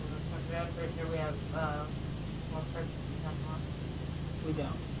think it is in this country. I'm pretty sure we have one person on. We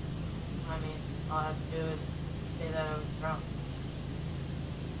don't. I mean, All I have to do is say that I was drunk.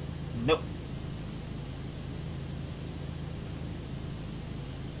 Nope.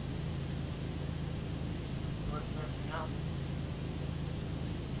 Works for everything else.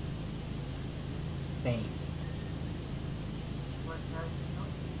 Same. Works for everything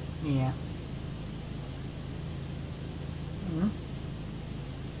else. Yeah. Hmm.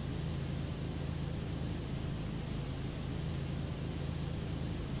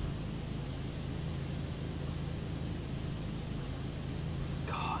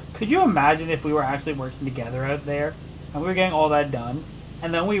 God, could you imagine if we were actually working together out there and we were getting all that done,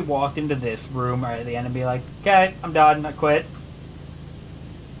 and then we walked into this room right at the end and be like, "Okay, I'm done. I quit."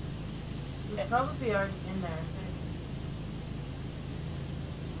 We'd probably be already in there.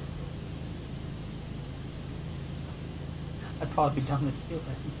 I'd probably be done this too if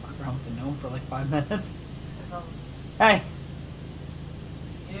I didn't fuck around with the gnome for like 5 minutes. So, Hey,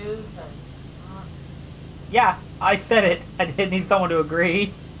 you said, yeah, I said it. I did need someone to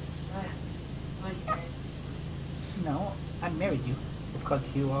agree. would you marry? No, I married you because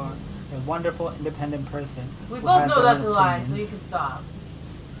you are a wonderful, independent person. We who both has know their that's own a lie, so you opinions. can stop.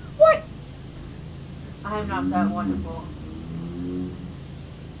 What? I am not that wonderful.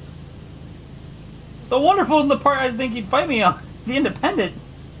 The wonderful is the part I think you'd fight me on. The independent.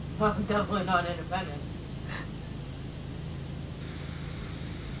 Well, I'm definitely not independent.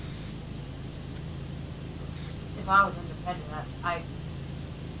 If I was independent, I'm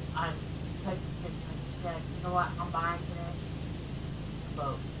the type of kid that said, you know what, I'm buying today. A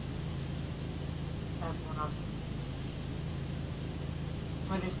boat. That's one up.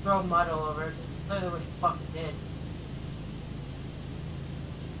 I'm gonna just throw mud all over it. It's literally what he fucking did.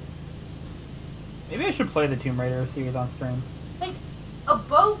 Maybe I should play the Tomb Raider series on stream. Like, a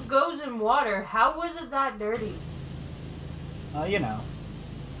boat goes in water. How was it that dirty? You know.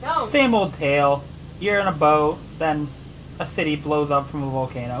 No. Same old tale. You're in a boat, then a city blows up from a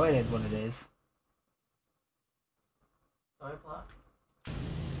volcano. It is what it is. Story plot.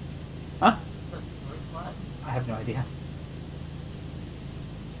 Huh? Story plot. I have no idea.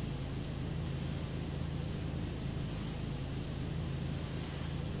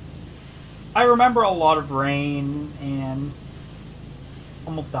 I remember a lot of rain and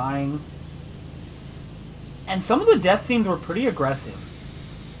almost dying. And some of the death scenes were pretty aggressive.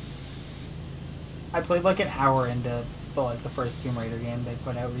 I played like an hour into the first Tomb Raider game they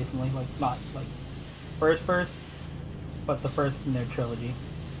put out recently. Like, not like first, but the first in their trilogy.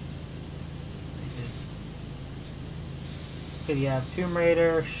 So you have Tomb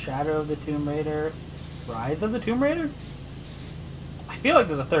Raider, Shadow of the Tomb Raider, Rise of the Tomb Raider? I feel like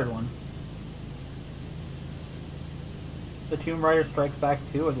there's a third one. The Tomb Raider Strikes Back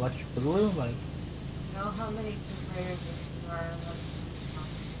 2 with Electric Boogaloo? Like, You know how many Tomb Raiders there are?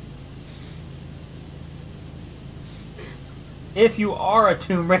 if you are a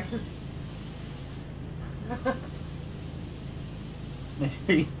Tomb Raider, make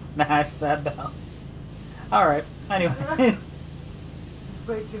sure you smash that bell. Alright, anyway.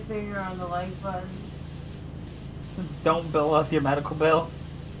 Break your finger on the like button. Don't bill us your medical bill.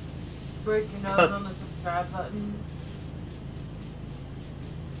 Break your nose on the subscribe button.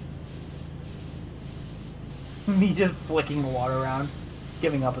 Me just flicking the water around.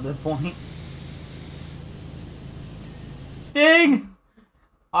 Giving up at this point. Ding!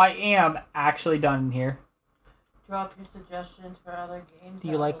 I am actually done in here. Drop your suggestions for other games. Do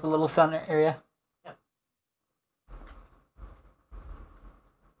you like the little center area? Yep.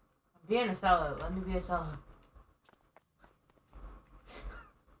 I'm being a sellout. Let me be a sellout.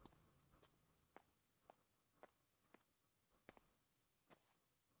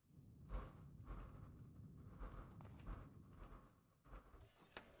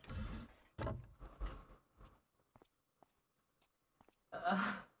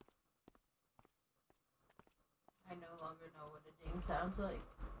 I no longer know what a ding sounds like.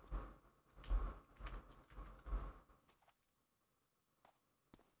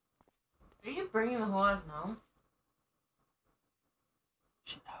 Are you bringing the whole ass gnome?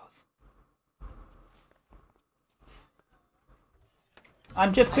 She knows.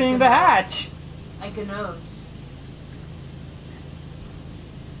 I'm just cleaning the hatch. Like a nose.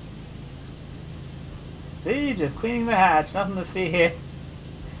 See, just cleaning the hatch. Nothing to see here.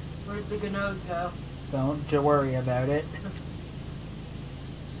 Where'd the gnome go? Don't you worry about it.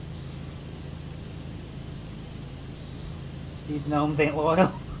 These gnomes ain't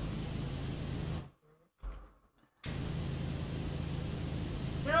loyal.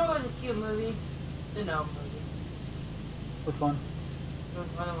 You know what was a cute movie? The gnome movie. Which one? There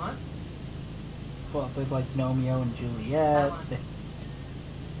was more than one? Well, there's like Romeo and That Juliet. one.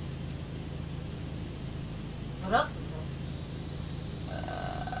 What else is there?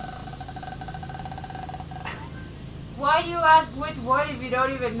 Why do you ask which one if you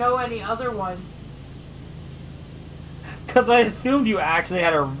don't even know any other ones? Because I assumed you actually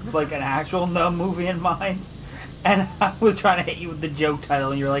had an actual movie in mind. And I was trying to hit you with the joke title,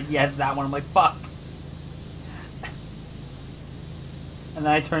 and you're like, yes, that one. I'm like, fuck. And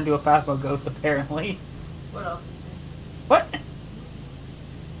then I turned to a Phasmo ghost, apparently. What else? What?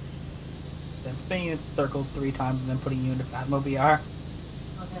 Then spinning in circles 3 times and then putting you into Phasmo VR.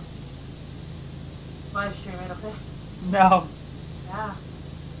 Okay. Live stream it, okay? No. Yeah.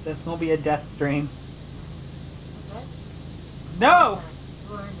 This will be a death stream. Okay. No!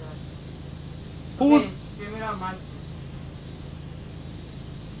 Who? Okay, stream it on my...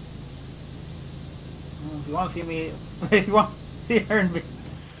 If you want to see me... If you want to see her and me...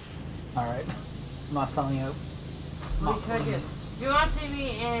 Alright. I'm not selling out. What are you trying to do? If you want to see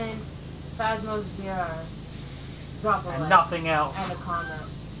me in Phasmo's VR, drop a like. Nothing else. And a comment.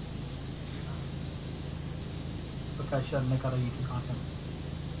 Because she doesn't make other YouTube content.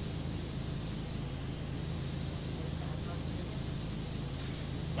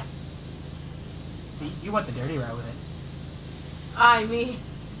 Yeah. See, you went the dirty route with it. I mean,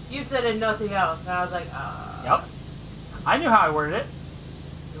 you said it nothing else, and I was like, Yep. I knew how I worded it.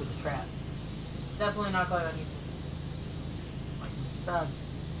 It was a trap. Definitely not going on YouTube. Bad.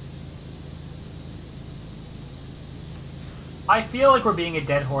 I feel like we're being a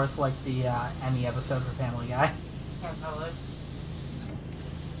dead horse like the Emmy episode for Family Guy. Can't publish.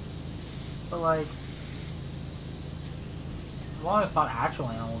 But like, as long as it's not actual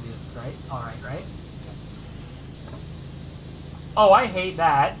animal abuse, right? Alright, right? Oh, I hate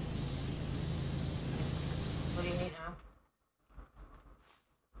that. What do you hate now?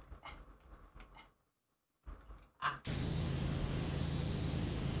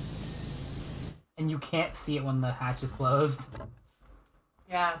 And you can't see it when the hatch is closed.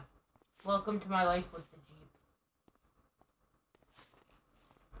 Yeah. Welcome to my life with the Jeep.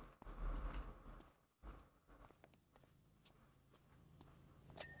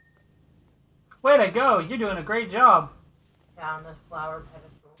 Way to go! You're doing a great job. Down this flower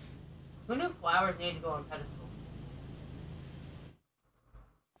pedestal. Who knew flowers need to go on pedestals?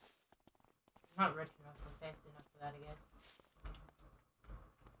 I'm not rich enough or fancy enough for that again.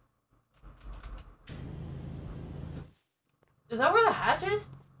 Is that where the hatch is?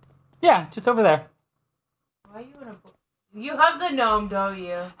 Yeah, just over there. Why are you in a book? You have the gnome, don't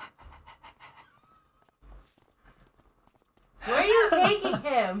you? Where are you taking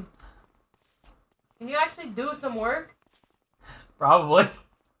him? Can you actually do some work? Probably.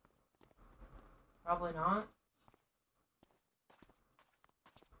 Probably not.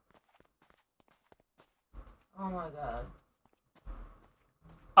 Oh my god.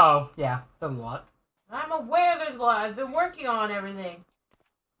 Oh, yeah, there's a lot. I'm aware there's a lot. I've been working on everything.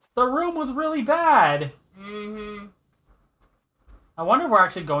 The room was really bad. Mm-hmm. I wonder if we're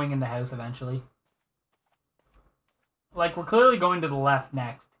actually going in the house eventually. Like, we're clearly going to the left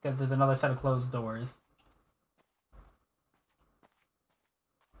next, because there's another set of closed doors.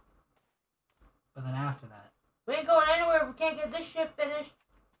 But then after that... We ain't going anywhere if we can't get this shit finished.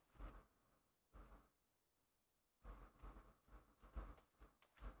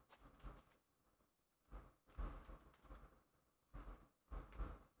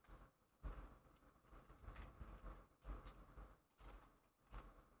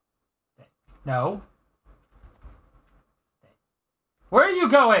 No. Where are you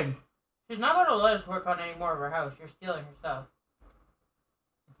going? She's not going to let us work on any more of her house. You're stealing her stuff.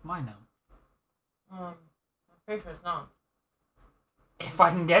 It's mine now. I'm pretty sure it's not. If I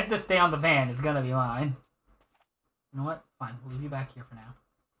can get to stay on the van, it's gonna be mine. You know what? Fine. We'll leave you back here for now.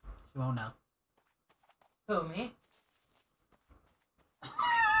 She won't know. Who, me?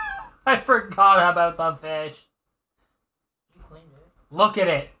 I forgot about the fish. You cleaned it. Look at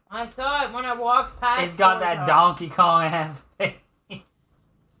it. I saw it when I walked past. It's got that Donkey Kong ass face.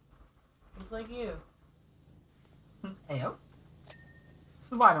 Just like you. Heyo.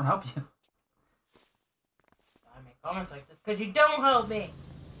 This is why I don't help you. I make comments like this because you don't help me.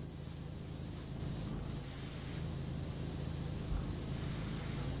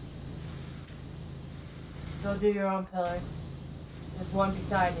 Go do your own pillar. There's one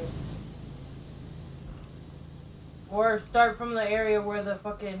beside it. Or start from the area where the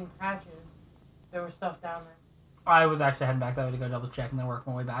fucking hatch is. There was stuff down there. I was actually heading back that way to go double check and then work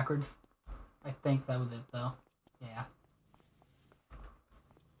my way backwards. I think that was it though. Yeah.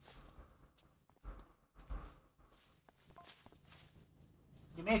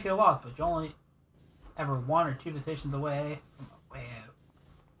 You may feel lost, but you're only ever 1 or 2 decisions away from a way out.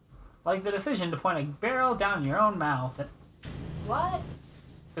 Like the decision to point a barrel down your own mouth. What?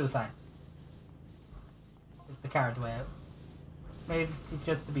 Suicide. It's the coward's way out. Maybe it's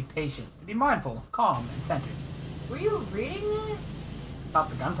just to be patient, to be mindful, calm, and centered. Were you reading that? Not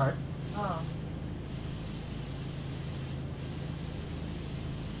the gun part. Oh.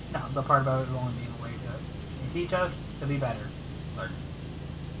 No, the part about it only being a way to teach us to be better. Learn.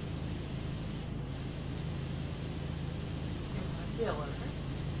 Be a learner.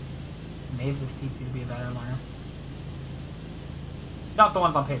 Mazes teach you to be a better learner. Not the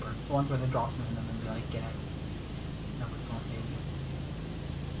ones on paper. The ones where they drop them in them and be like, get out. Nobody's gonna save you.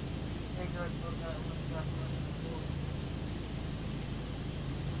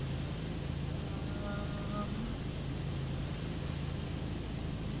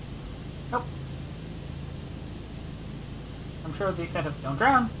 Nope. I'm sure the extent of don't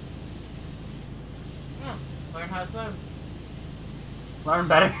drown. Yeah. Learn how to swim. Learn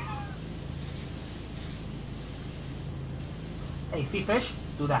better. Hey, see fish?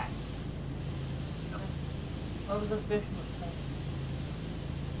 Do that. What was the fish in the pool?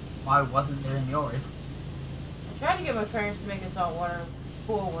 Why wasn't there in yours? I tried to get my parents to make a saltwater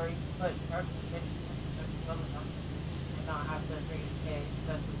pool where you could put sharks and fish and swim with them and not have to drink a cage.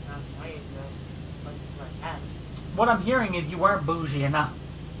 That's what sounds funny to go. Like my cat. What I'm hearing is you weren't bougie enough.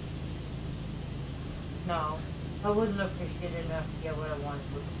 No. I wasn't appreciated enough to get what I wanted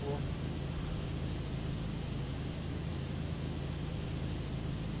with the pool.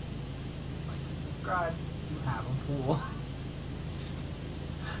 Subscribe. You have a pool.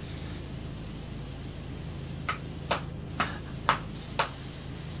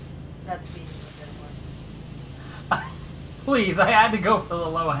 That's beating a good one. Please, I had to go for the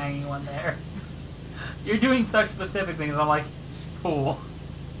low-hanging one there. You're doing such specific things. I'm like, pool.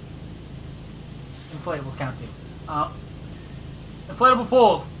 Inflatables count too. Inflatable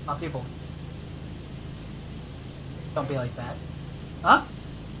pools, not people. Don't be like that. Huh?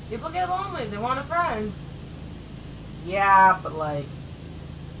 People get lonely. They want a friend. Yeah, but like,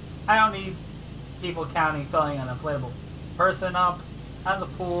 I don't need people counting filling an inflatable person up as a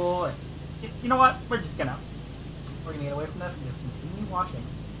pool. And, you know what? We're gonna get away from this and just continue washing.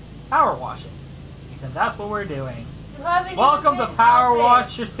 Power washing. Because that's what we're doing. You haven't Welcome to even Power been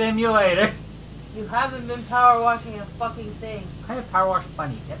Washer Simulator. You haven't been power washing a fucking thing. I have power wash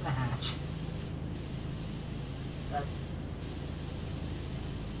plenty. Get in the hatch. That's...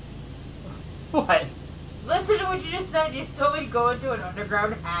 What? Listen to what you just said. You told me to go into an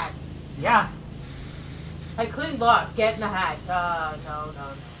underground hatch. Yeah. I cleaned lock. Get in the hatch. No.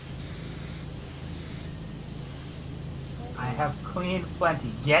 I have cleaned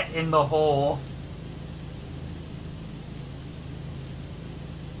plenty. Get in the hole.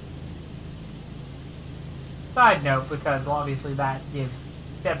 Side note, because obviously that gives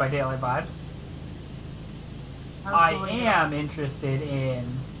Dead by Daylight vibes. I am interested in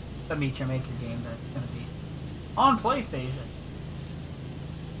the Meet Your Maker game that's going to be on PlayStation.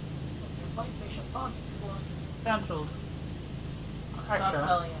 PlayStation Plus for Essentials. Stop Extra.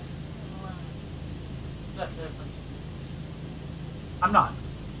 selling it. That's it. I'm not.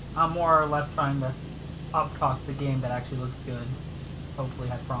 I'm more or less trying to up-talk the game that actually looks good. Hopefully,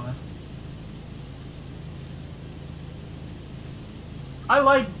 I promise. I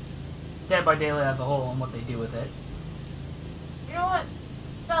like Dead by Daylight as a whole and what they do with it. You know what?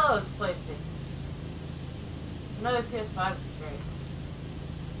 Sell it to PlayStation. Another PS5 is great.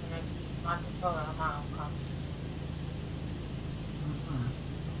 And it's not controller on my own copy.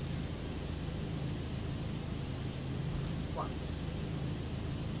 What?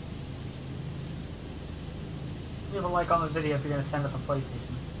 Leave a like on the video if you're going to send us a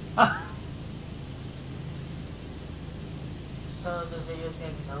PlayStation. So the video's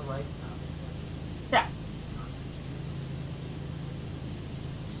gonna be no like now. Yeah.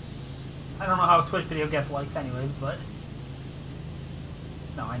 I don't know how a Twitch video gets likes anyways, but...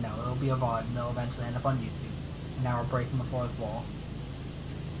 No, I know. It'll be a VOD and it'll eventually end up on YouTube. And now we're breaking the fourth wall.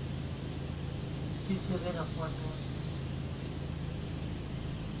 YouTube in a fourth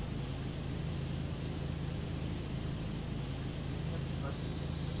one.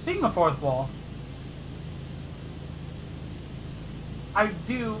 Speaking of fourth wall, I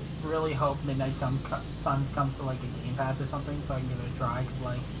do really hope Midnight Suns comes to like a Game Pass or something so I can give it a try, cause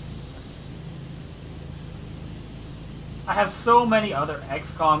like I have so many other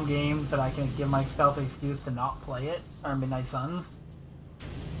XCOM games that I can give myself an excuse to not play it, or Midnight Suns.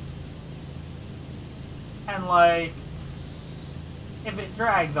 And like, if it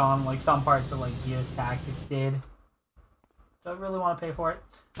drags on like some parts of like Gears Tactics did, do I really want to pay for it?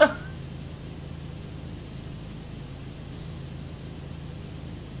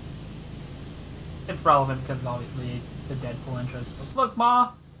 It's relevant because obviously the Deadpool interest. But look,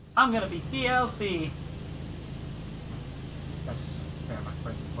 Ma, I'm gonna be DLC. That's very much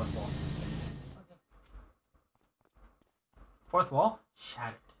breaking the fourth wall. Okay. Fourth wall?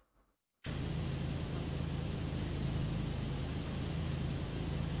 Shattered.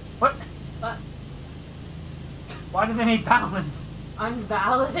 What? But Why do they need balance?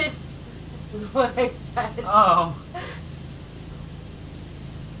 unvalid is what I said. Oh.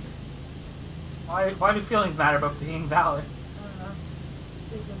 Why do feelings matter about being valid? I don't know.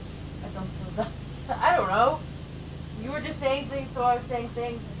 Because I don't feel that. I don't know. You were just saying things, so I was saying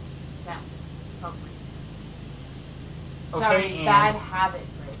things. Yeah. Something. Okay, Sorry, and... bad habit,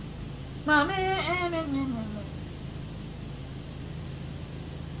 right? Mommy,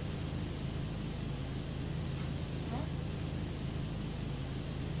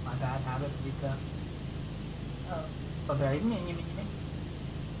 my bad habit, Lisa. Oh. So very...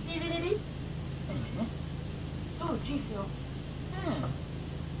 Oh, G Fuel.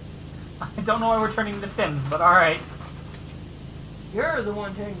 I don't know why we're turning to Sims, but alright. You're the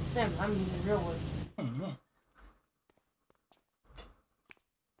one turning the Sims. I'm using real wood.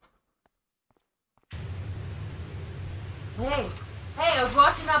 Hey, I was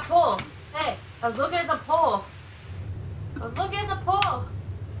watching that pole. Hey, I was looking at the pole. It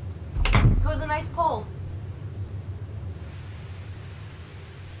was a nice pole.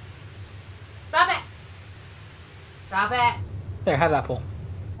 Stop it. There, have that pole.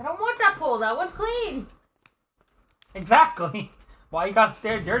 I don't want that pole. That one's clean. Exactly. Why you gotta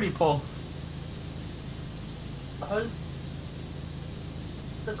stare at dirty poles? Because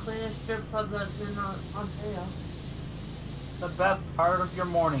the cleanest strip club that's in Ontario. The best part of your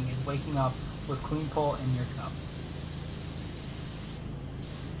morning is waking up with clean pole in your cup.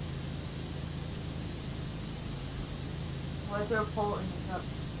 Why is there a pole in your cup?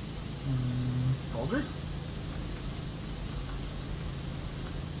 Boulders?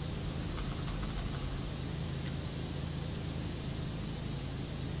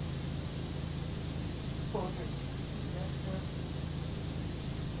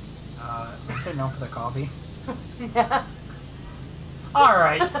 I say no for the coffee. Yeah.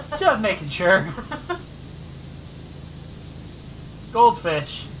 Alright, just making sure.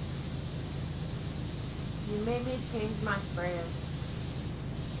 Goldfish. You made me change my sprayer.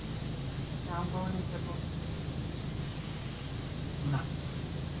 Now I'm going in circles. No.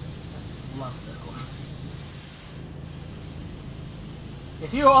 Love circles.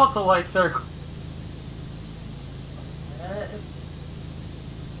 If you also like circles.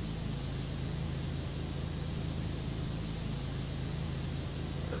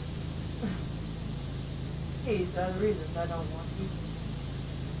 These are the reasons I don't want you.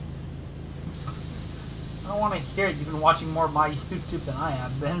 I don't want to hear it. You've been watching more of my YouTube than I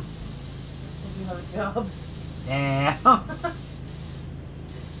have been. If you have a job. Damn.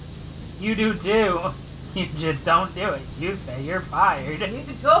 You do too. You just don't do it. You say you're fired. You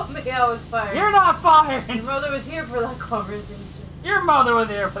told me I was fired. You're not fired. Your mother was here for that conversation. Your mother was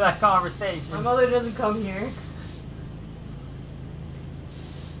there for that conversation. My mother doesn't come here.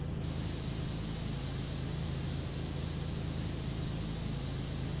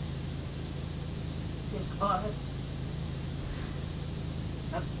 Good God.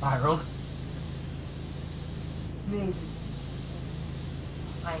 That spiraled. Maybe.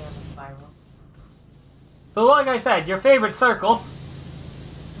 I am a spiral. So like I said, your favorite circle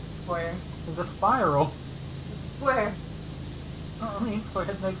Square. is a spiral. Square. Oh, I mean,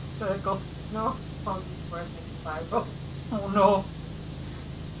 squares make circles. No. Funky square makes a spiral. Oh no.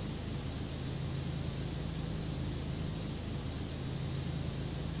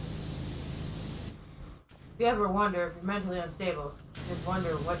 If you ever wonder if you're mentally unstable, just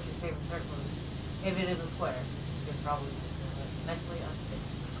wonder what your favorite circle is. If it is a square, you're probably mentally unstable.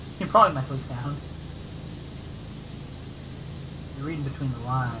 You're probably mentally sound. You're reading between the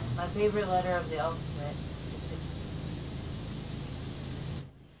lines. My favorite letter of the alphabet is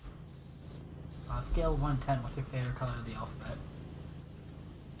Scale of 1 to 10, what's your favorite color of the alphabet?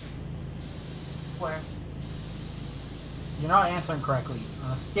 square. You're not answering correctly.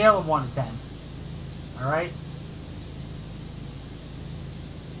 On a scale of 1 to 10. Alright?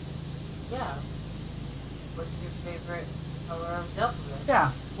 Yeah. What's your favorite color of the alphabet?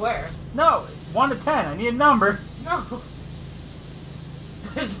 Yeah. Square. No, 1 to 10. I need a number. No.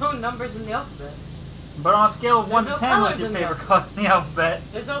 There's no numbers in the alphabet. But on a scale of 1 There's to no 10, what's colors your in the favorite color in the alphabet?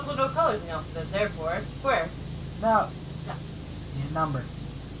 There's also no colors in the alphabet, therefore, square. No. No. You need a number.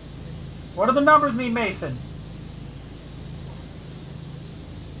 What do the numbers mean, Mason?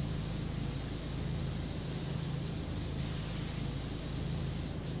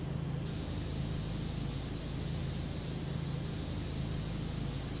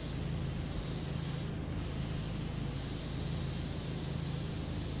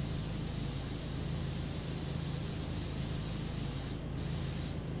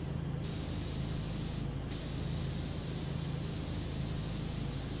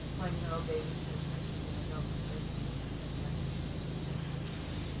 baby.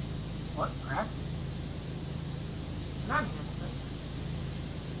 What? Crack? Not hamster.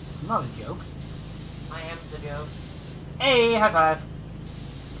 I'm not a joke. I am the joke. Hey, high five.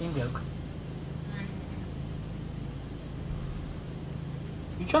 Team joke.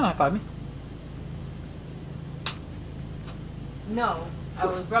 You trying to high five me? No, I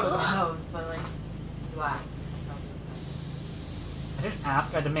was rubbing my nose, but like, you asked. I didn't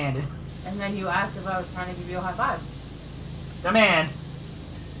ask, I demanded. And then you asked if I was trying to give you a high five. Demand!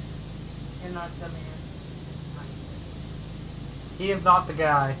 You're not the man. He is not the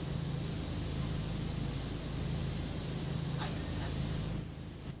guy.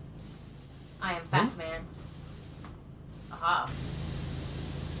 I am fat man. Aha.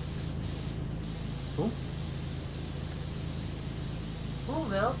 Who? Who,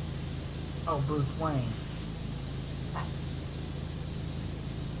 Bill? Oh, Bruce Wayne. Fat.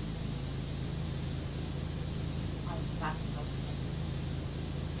 I'm fat.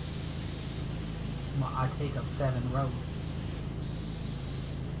 Well, I take up 7 rows.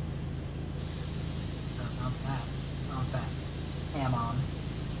 I'm fat. I'm fat. Ham on.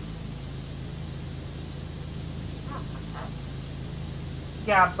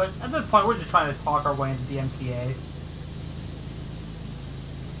 Yeah, but at this point, we're just trying to talk our way into the MCA.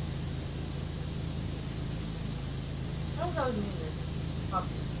 Don't go music.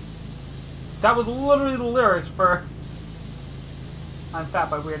 That was literally the lyrics for I'm Fat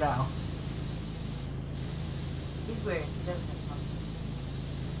by Weird Al. He's weird. He doesn't have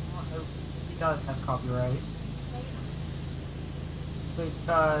copyright. He does have copyright.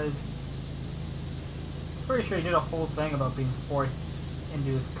 Because I'm pretty sure he did a whole thing about being forced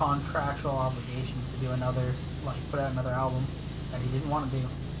into his contractual obligations to do another, like, put out another album that he didn't want to do.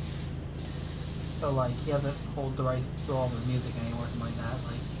 So, like, he doesn't hold the rights to all the music anymore, something like that.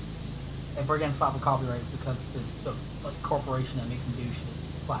 Like, if we're getting slapped with copyright because the like, corporation that makes him do shit is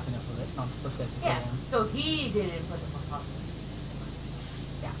slapping us with it, not specifically Yeah, him. so he didn't put them on copyright.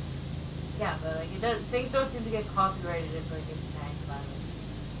 Yeah. Yeah, but like it does. Things don't seem to get copyrighted if like it's tagged by like.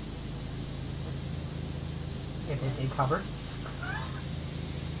 If they cover.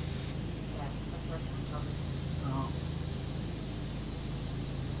 Yeah, that's what it's covered. Oh.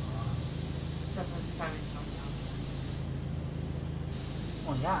 That's what it's trying to come down.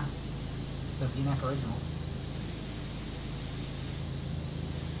 Well, yeah. The V-neck original.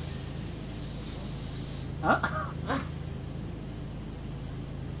 Huh?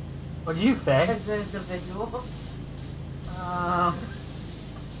 What did you say? It's a visual. I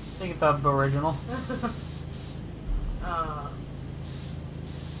think it's the original.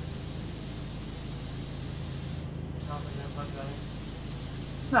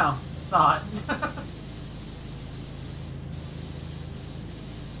 No, it's not.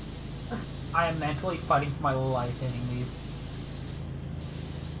 I am mentally fighting for my life hitting these.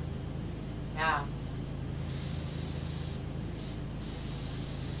 Yeah.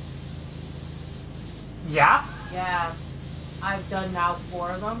 Yeah? Yeah. I've done now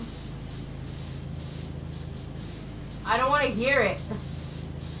 4 of them. I don't want to hear it.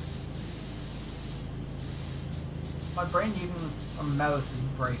 My brain using a mouse is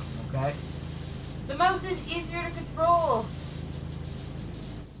breaking, okay? The mouse is easier to control.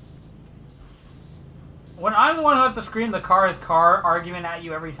 When I'm the one who has to scream the car is car argument at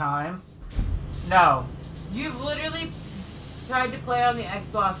you every time, no. You've literally tried to play on the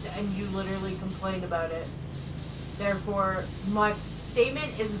Xbox and you literally complained about it. Therefore, my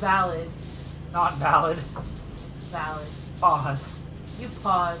statement is valid. Not valid. Valid. Pause. You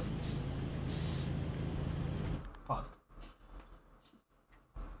paused. Paused.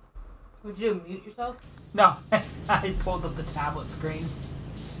 Would you mute yourself? No, I pulled up the tablet screen.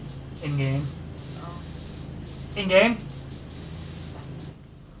 In-game. Oh. In-game?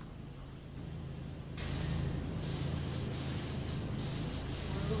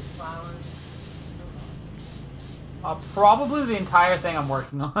 Flowers. Probably the entire thing I'm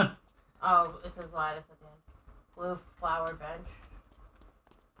working on. Oh, it says lattice at the end. Blue flower bench.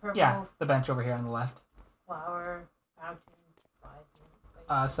 Purple Yeah, the bench over here on the left. flower fountain.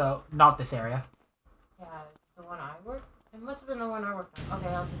 So, not this area. Yeah, the one I worked? It must have been the one I worked on. Okay,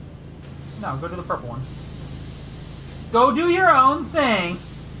 I'll do it. No, go to the purple one. Go do your own thing!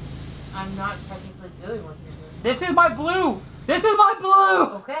 I'm not technically doing what you're doing. This is my blue! This is my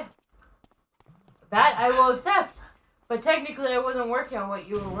blue! Okay. That I will accept. But technically I wasn't working on what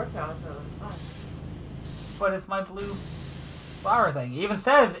you were working on, so it was fine. But it's my blue flower thing. It even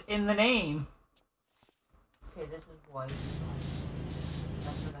says in the name. Okay, this is white.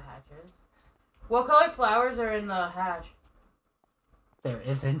 That's where the hatch is. What color flowers are in the hatch? There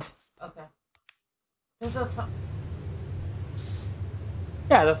isn't. Okay. There's a top.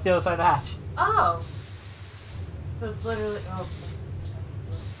 Yeah, that's the other side of the hatch. Oh! So it's literally. Oh, okay.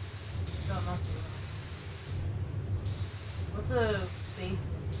 Don't know. What's a basin?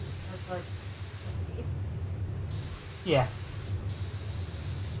 That's like. A cave? Yeah.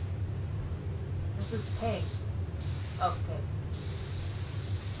 This is tank. Okay.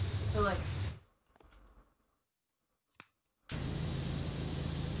 So like.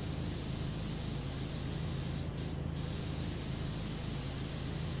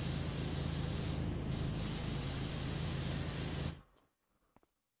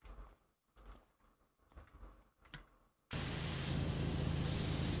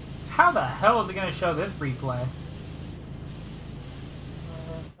 How the hell is it going to show this replay?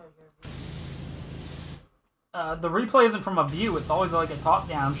 The replay isn't from a view, it's always like a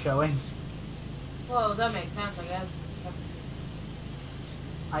top-down showing. Well, that makes sense, I guess.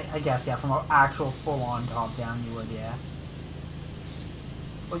 I guess, yeah, from an actual full-on top-down you would, yeah.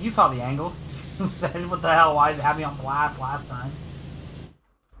 Well, you saw the angle. Then what the hell, why did it have me on blast last time?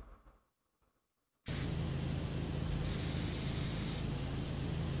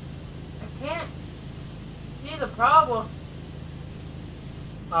 I can't see the problem.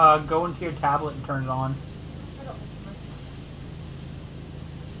 Go into your tablet and turn it on.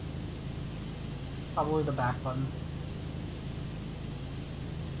 Probably the back button.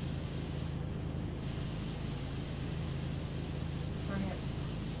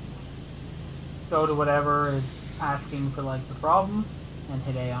 Go to whatever is asking for, like, the problem, and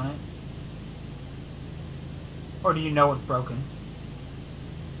hit A on it. Or do you know what's broken?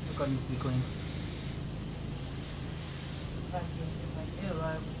 Look, it needs to be cleaned.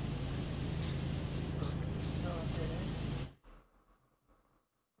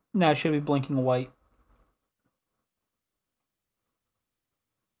 Now it should be blinking white.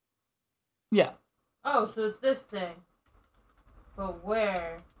 Yeah. Oh, so it's this thing. But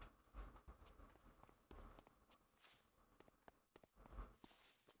where?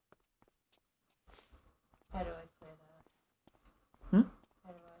 How do I clear that? Hmm?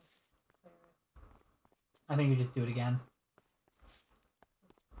 How do I clear it? I think you just do it again.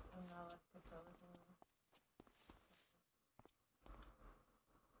 I'm not like control this anymore.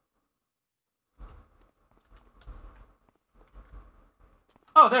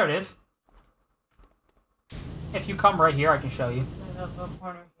 Oh, there it is. If you come right here, I can show you. There's a little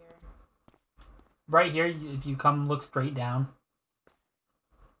corner here. Right here, if you come look straight down.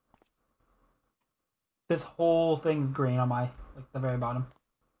 This whole thing's green on my, like, the very bottom.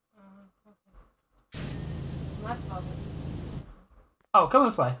 Okay. My problem. Oh, come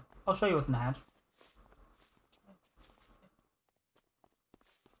this way. I'll show you what's in the hatch.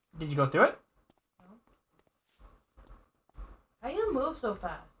 Did you go through it? No. How do you move so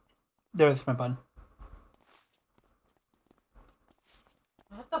fast? There's the sprint button.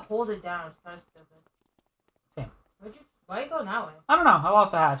 I have to hold it down. It's kind of stupid. Same. Why are you going that way? I don't know. I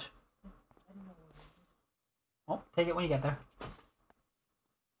lost the hatch. I don't know what it is. Well, take it when you get there.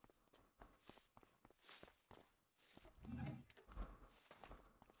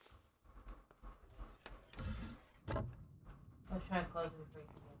 I was trying to close it before you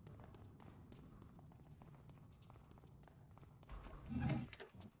can get to that.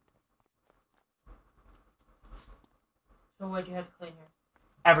 So what'd you have to clean here?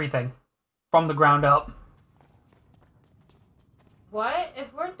 Everything. From the ground up. What?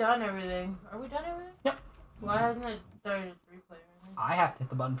 If we're done everything, are we done everything? Yep. Why hasn't it started its replay or anything? I have to hit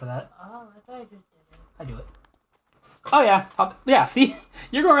the button for that. Oh, I thought I just did it. I do it. Oh, yeah. Yeah, see?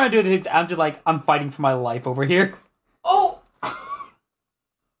 You're going around doing things. I'm just like, I'm fighting for my life over here. Oh!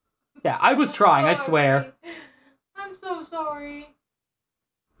 Yeah, I was trying, I swear. I'm so sorry.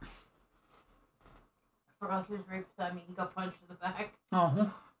 I forgot he was right beside me. He got punched in the back.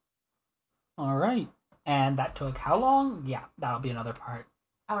 Oh. Alright. And that took how long? Yeah, that'll be another part.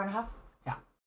 Hour and a half.